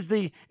 That is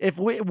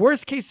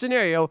worst case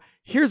scenario,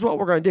 here's what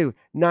we're going to do,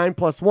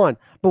 9+1.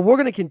 But we're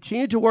going to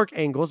continue to work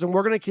angles, and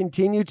we're going to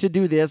continue to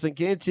do this and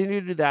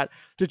continue to do that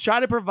to try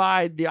to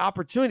provide the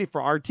opportunity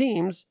for our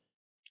teams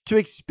to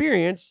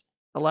experience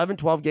 11,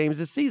 12 games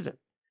this season.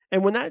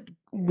 And when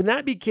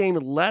that became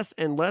less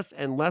and less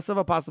and less of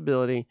a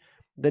possibility,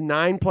 the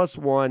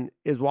 9+1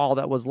 is all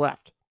that was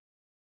left.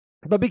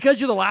 But because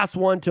you're the last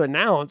one to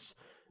announce,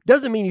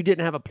 doesn't mean you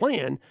didn't have a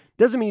plan,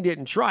 doesn't mean you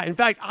didn't try. In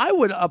fact, I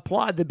would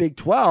applaud the Big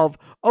 12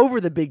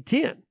 over the Big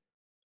 10.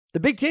 The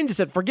Big 10 just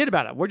said, forget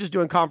about it. We're just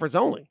doing conference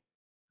only.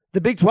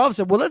 The Big 12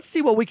 said, well, let's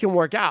see what we can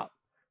work out.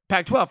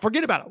 Pac-12,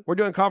 forget about it. We're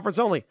doing conference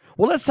only.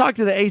 Well, let's talk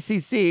to the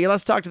ACC.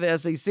 Let's talk to the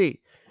SEC.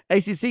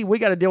 ACC, we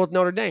got to deal with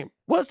Notre Dame.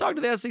 Well, let's talk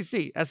to the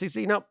SEC.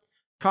 SEC, nope,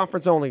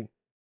 conference only.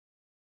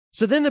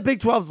 So then the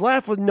Big 12's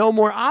left with no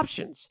more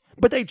options.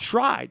 But they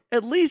tried.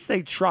 At least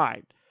they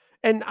tried.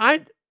 And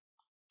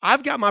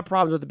I've got my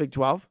problems with the Big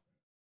 12.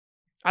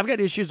 I've got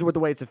issues with the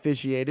way it's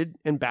officiated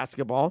in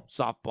basketball,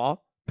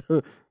 softball,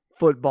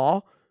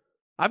 football.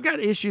 I've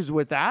got issues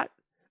with that.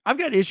 I've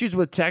got issues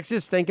with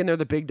Texas thinking they're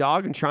the big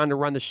dog and trying to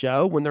run the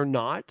show when they're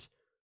not.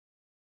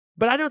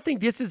 But I don't think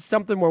this is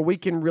something where we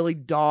can really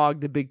dog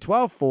the Big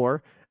 12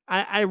 for.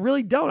 I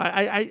really don't.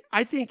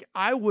 I think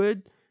I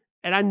would,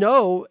 and I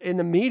know in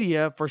the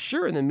media, for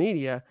sure in the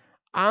media,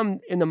 I'm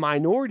in the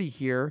minority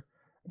here,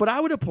 but I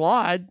would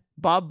applaud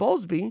Bob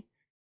Bowlesby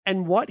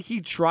and what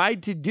he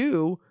tried to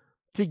do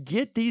to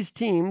get these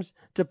teams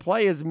to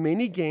play as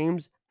many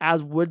games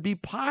as would be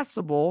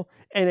possible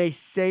in a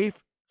safe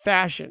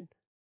fashion.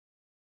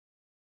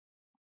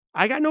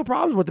 I got no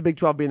problems with the Big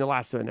 12 being the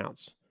last to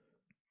announce.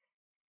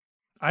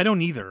 I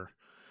don't either.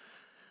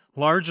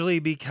 Largely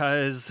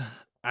because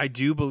I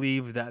do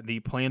believe that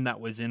the plan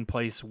that was in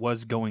place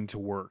was going to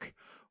work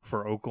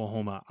for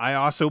Oklahoma. I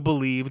also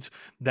believed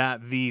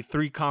that the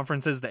three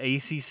conferences, the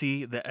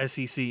ACC, the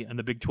SEC, and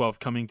the Big 12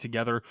 coming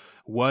together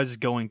was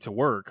going to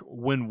work.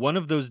 When one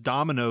of those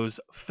dominoes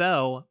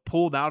fell,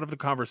 pulled out of the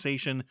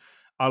conversation,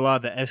 a la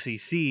the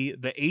SEC,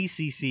 the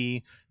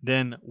ACC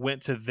then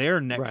went to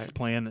their next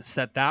plan,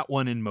 set that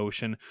one in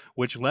motion,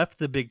 which left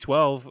the Big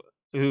 12,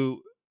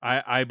 who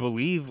I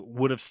believe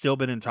would have still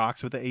been in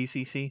talks with the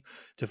ACC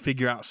to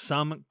figure out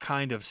some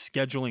kind of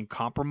scheduling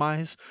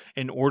compromise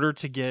in order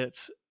to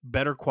get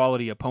better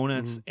quality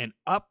opponents and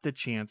up the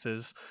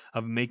chances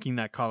of making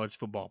that college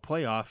football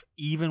playoff,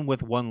 even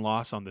with one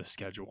loss on the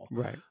schedule.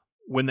 Right.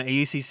 When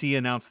the ACC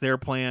announced their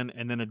plan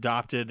and then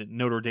adopted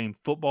Notre Dame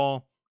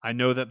football I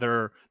know that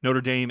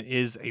Notre Dame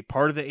is a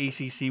part of the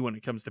ACC when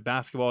it comes to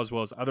basketball as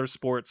well as other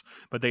sports,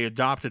 but they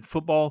adopted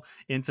football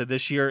into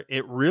this year.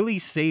 It really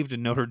saved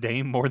Notre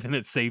Dame more than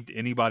it saved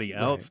anybody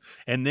else,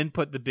 and then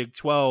put the Big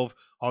 12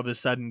 all of a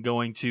sudden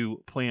going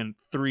to plan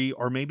 3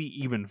 or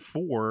maybe even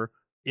 4,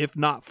 if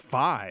not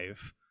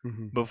 5,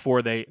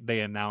 before they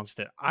announced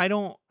it. I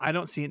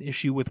don't see an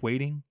issue with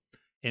waiting.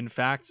 In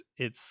fact,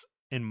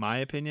 in my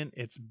opinion,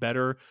 it's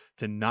better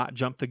to not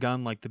jump the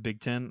gun like the Big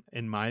Ten,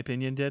 in my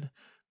opinion, did.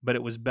 But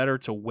it was better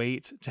to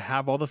wait, to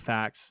have all the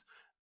facts,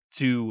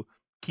 to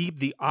keep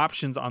the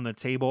options on the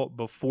table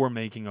before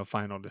making a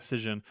final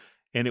decision.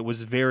 And it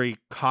was very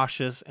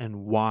cautious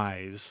and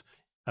wise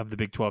of the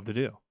Big 12 to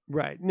do.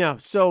 Right. Now,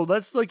 so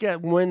let's look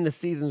at when the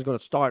season is going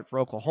to start for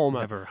Oklahoma.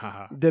 Never.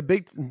 Haha.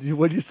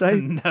 What'd you say?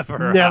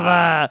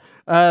 Never.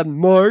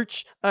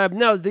 March.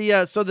 No,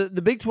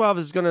 the Big 12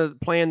 is going to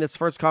plan this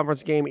first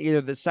conference game either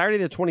the Saturday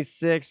the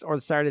 26th or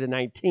the Saturday the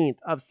 19th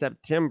of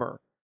September.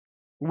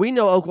 We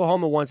know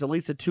Oklahoma wants at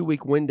least a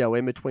 2-week window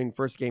in between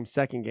first game,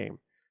 second game.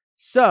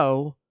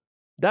 So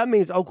that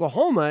means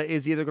Oklahoma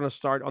is either going to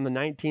start on the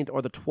 19th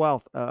or the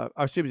 12th.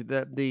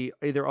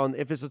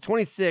 If it's the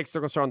 26th,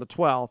 they're going to start on the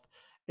 12th.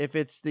 If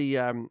it's the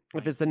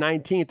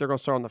 19th, they're going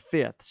to start on the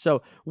 5th.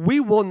 So we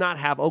will not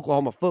have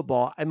Oklahoma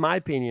football, in my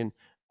opinion,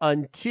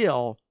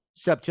 until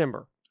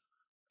September.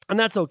 And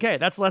that's okay.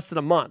 That's less than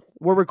a month.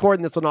 We're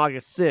recording this on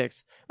August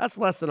 6th. That's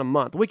less than a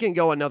month. We can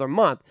go another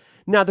month.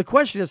 Now, the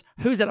question is,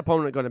 who's that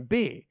opponent going to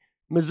be?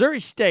 Missouri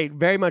State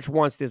very much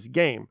wants this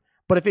game.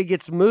 But if it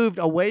gets moved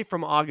away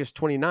from August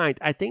 29th,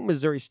 I think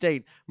Missouri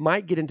State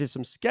might get into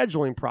some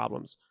scheduling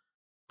problems.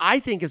 I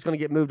think it's going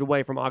to get moved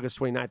away from August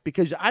 29th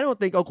because I don't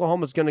think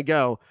Oklahoma's going to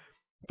go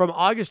from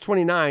August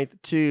 29th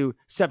to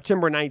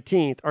September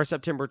 19th or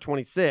September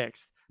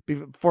 26th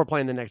before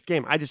playing the next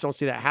game. I just don't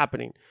see that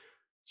happening.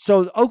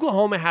 So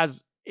Oklahoma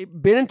has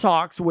been in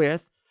talks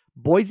with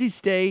Boise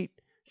State,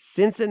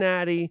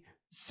 Cincinnati,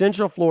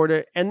 Central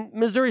Florida, and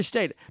Missouri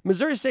State.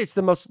 Missouri State's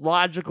the most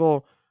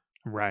logical.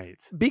 Right.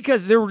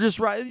 Because they were just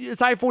right.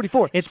 It's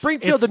I-44.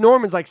 Springfield to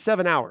Norman's like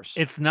 7 hours.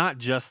 It's not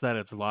just that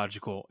it's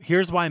logical.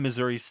 Here's why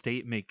Missouri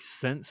State makes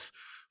sense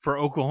for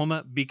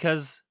Oklahoma,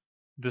 because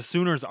the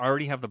Sooners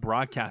already have the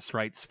broadcast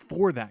rights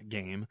for that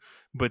game.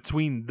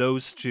 Between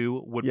those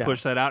two would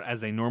push that out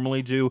as they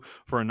normally do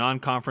for a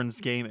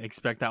non-conference game.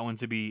 Expect that one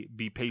to be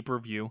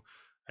pay-per-view.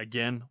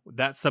 Again,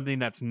 that's something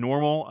that's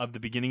normal of the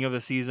beginning of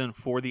the season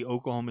for the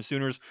Oklahoma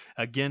Sooners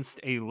against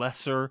a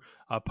lesser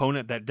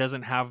opponent that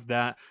doesn't have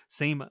that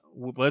same,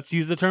 let's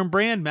use the term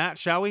brand, Matt,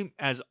 shall we,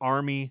 as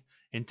Army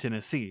in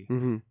Tennessee.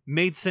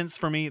 Made sense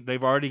for me.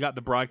 They've already got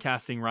the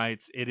broadcasting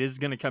rights. It is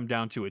going to come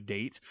down to a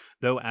date,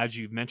 though, as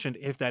you've mentioned,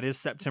 if that is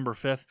September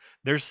 5th,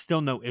 there's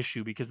still no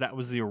issue because that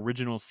was the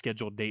original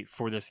scheduled date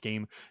for this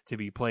game to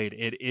be played.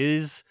 It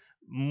is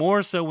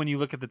more so when you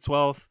look at the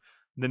 12th,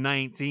 the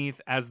 19th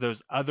as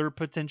those other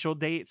potential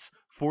dates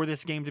for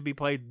this game to be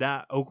played,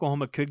 that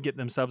Oklahoma could get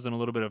themselves in a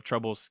little bit of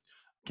trouble.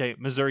 Okay,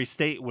 Missouri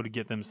State would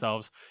get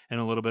themselves in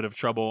a little bit of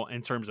trouble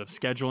in terms of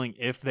scheduling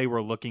if they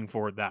were looking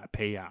for that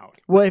payout.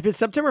 Well, if it's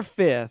September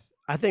 5th,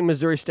 I think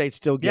Missouri State's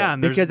still good. Yeah,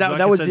 because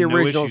that was the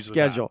original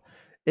schedule.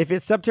 If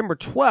it's September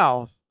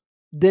 12th,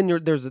 then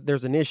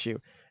there's an issue.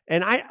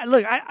 And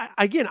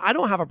I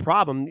don't have a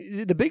problem.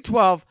 The Big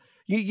 12.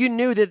 You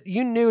knew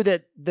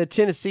that the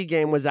Tennessee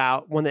game was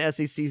out when the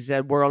SEC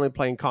said we're only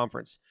playing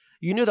conference.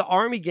 You knew the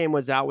Army game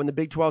was out when the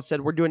Big 12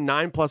 said we're doing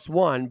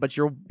 9+1, but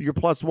your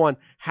 +1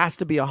 has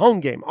to be a home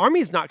game.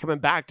 Army's not coming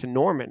back to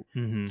Norman,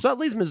 so that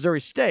leaves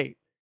Missouri State.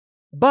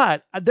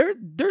 But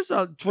there's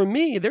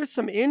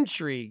some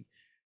intrigue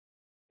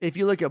if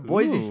you look at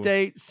Boise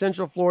State,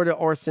 Central Florida,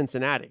 or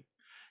Cincinnati.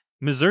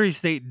 Missouri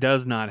State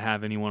does not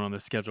have anyone on the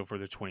schedule for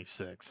the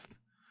 26th.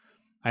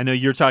 I know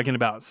you're talking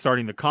about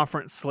starting the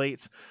conference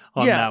slate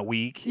on that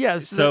week. Yeah,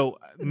 so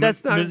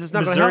that's not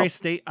Missouri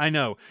State. I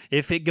know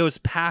if it goes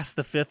past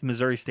the 5th,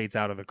 Missouri State's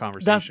out of the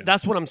conversation.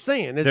 That's what I'm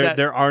saying.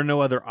 There are no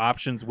other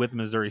options with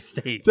Missouri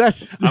State.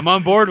 I'm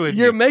on board with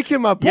you. You're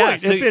making my point. Yeah,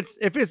 so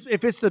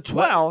if it's the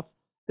 12th,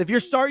 if you're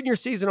starting your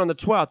season on the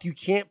 12th, you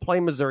can't play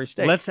Missouri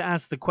State. Let's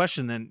ask the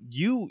question then.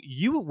 You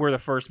were the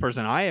first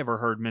person I ever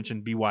heard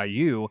mention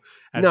BYU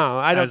as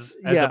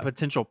a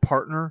potential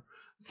partner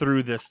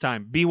through this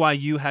time.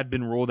 BYU had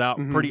been rolled out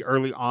pretty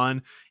early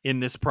on in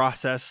this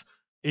process.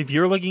 If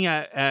you're looking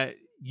at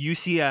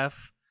UCF,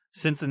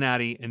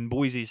 Cincinnati, and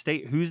Boise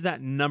State, who's that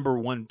number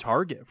one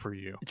target for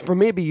you? For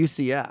me, it'd be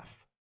UCF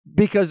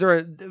because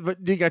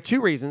you got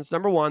two reasons.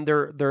 Number one,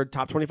 they're a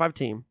top 25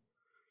 team,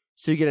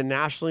 so you get a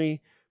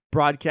nationally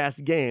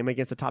broadcast game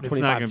against a top 25 team.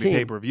 It's not going to be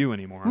pay-per-view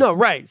anymore. No,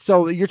 right.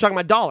 So you're talking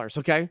about dollars,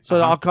 okay? So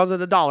it all comes with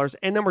the dollars.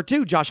 And number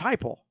two, Josh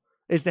Heupel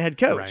is the head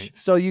coach. Right.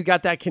 So you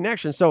got that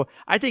connection. So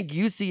I think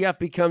UCF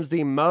becomes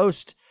the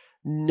most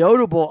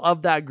notable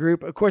of that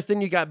group. Of course, then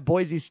you got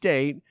Boise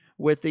State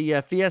with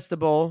the Fiesta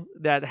Bowl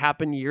that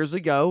happened years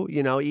ago.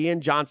 You know,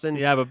 Ian Johnson.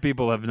 Yeah, but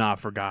people have not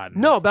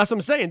forgotten. No, that's what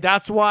I'm saying.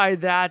 That's why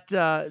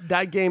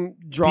that game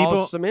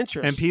draws some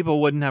interest. And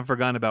people wouldn't have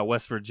forgotten about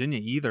West Virginia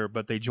either,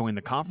 but they joined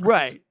the conference.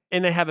 Right.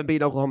 And they haven't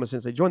beaten Oklahoma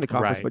since they joined the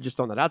conference, Right. but just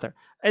throwing that out there.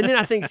 And then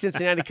I think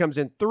Cincinnati comes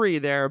in 3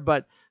 there.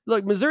 But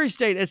look, Missouri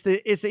State, it's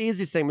the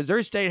easiest thing.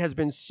 Missouri State has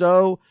been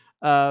so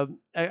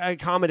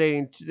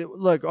accommodating.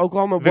 Look,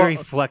 Oklahoma. Very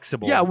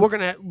flexible. Yeah, we're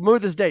going to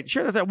move this date.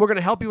 Sure, that's that. We're going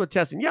to help you with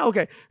testing. Yeah,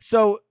 okay.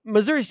 So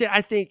Missouri State,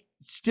 I think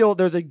still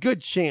there's a good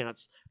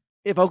chance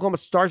if Oklahoma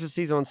starts the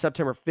season on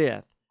September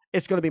 5th,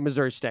 it's going to be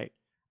Missouri State.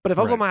 But if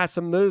Oklahoma has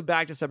to move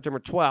back to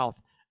September 12th,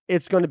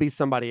 it's going to be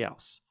somebody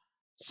else.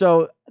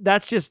 So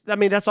that's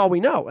all we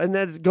know. And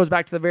that goes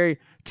back to the very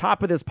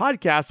top of this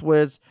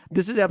podcast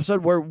this is an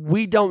episode where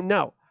we don't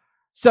know.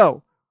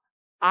 So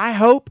I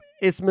hope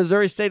it's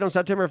Missouri State on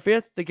September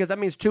 5th because that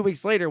means 2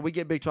 weeks later we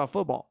get Big 12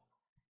 football.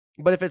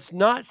 But if it's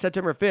not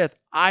September 5th,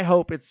 I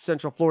hope it's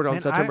Central Florida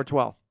on September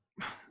 12th.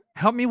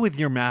 Help me with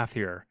your math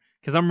here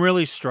because I'm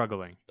really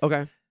struggling.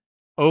 Okay.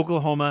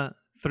 Oklahoma,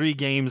 3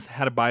 games,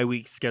 had a bye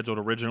week scheduled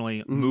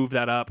originally, moved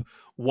that up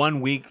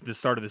 1 week, the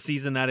start of the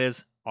season, that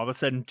is. All of a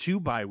sudden, 2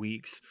 bye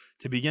weeks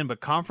to begin,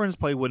 but conference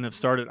play wouldn't have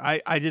started.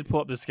 I did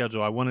pull up the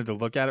schedule. I wanted to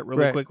look at it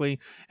really quickly,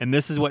 and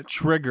this is what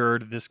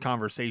triggered this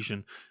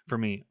conversation for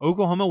me.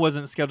 Oklahoma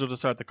wasn't scheduled to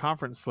start the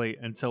conference slate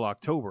until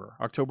October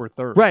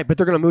 3rd. Right, but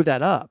they're going to move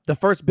that up. The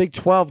first Big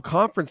 12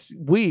 conference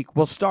week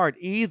will start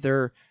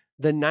either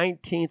the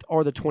 19th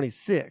or the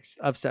 26th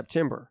of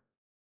September.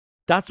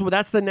 That's when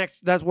I'm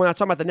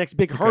talking about the next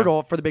big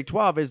hurdle for the Big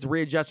 12 is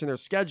readjusting their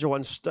schedule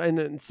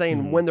and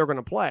saying when they're going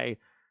to play.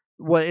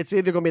 Well, it's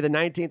either going to be the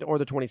 19th or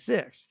the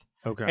 26th.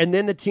 Okay. And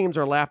then the teams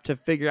are left to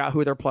figure out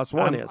who their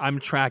 +1 is.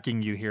 I'm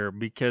tracking you here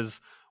because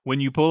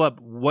when you pull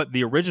up what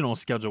the original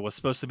schedule was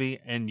supposed to be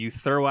and you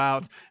throw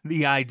out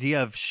the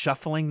idea of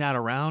shuffling that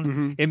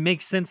around, it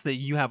makes sense that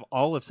you have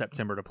all of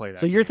September to play that.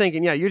 So you're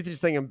thinking, you're just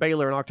thinking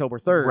Baylor on October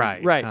 3rd.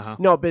 Right. Right. Uh-huh.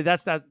 No, but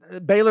that's not.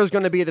 Baylor's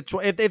going to be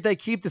if they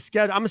keep the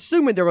schedule. I'm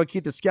assuming they're going to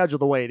keep the schedule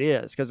the way it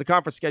is because the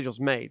conference schedule's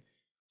made.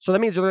 So that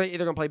means they're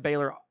either going to play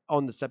Baylor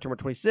on the September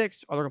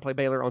 26th or they're going to play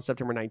Baylor on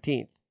September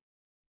 19th.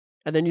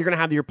 And then you're going to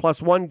have your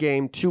 +1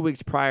 game 2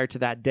 weeks prior to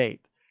that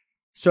date.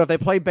 So if they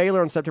play Baylor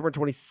on September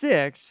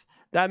 26th,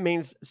 that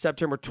means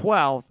September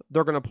 12th,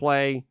 they're going to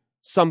play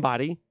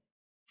somebody.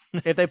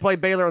 If they play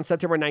Baylor on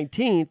September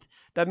 19th,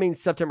 that means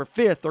September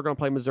 5th, they're going to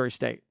play Missouri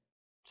State.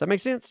 Does that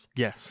make sense?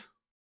 Yes.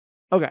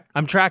 Okay.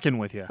 I'm tracking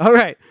with you. All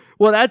right.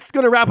 Well, that's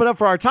going to wrap it up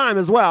for our time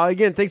as well.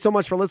 Again, thanks so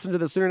much for listening to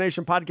the Sooner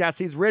Nation podcast.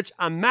 He's Rich.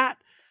 I'm Matt.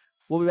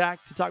 We'll be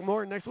back to talk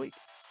more next week.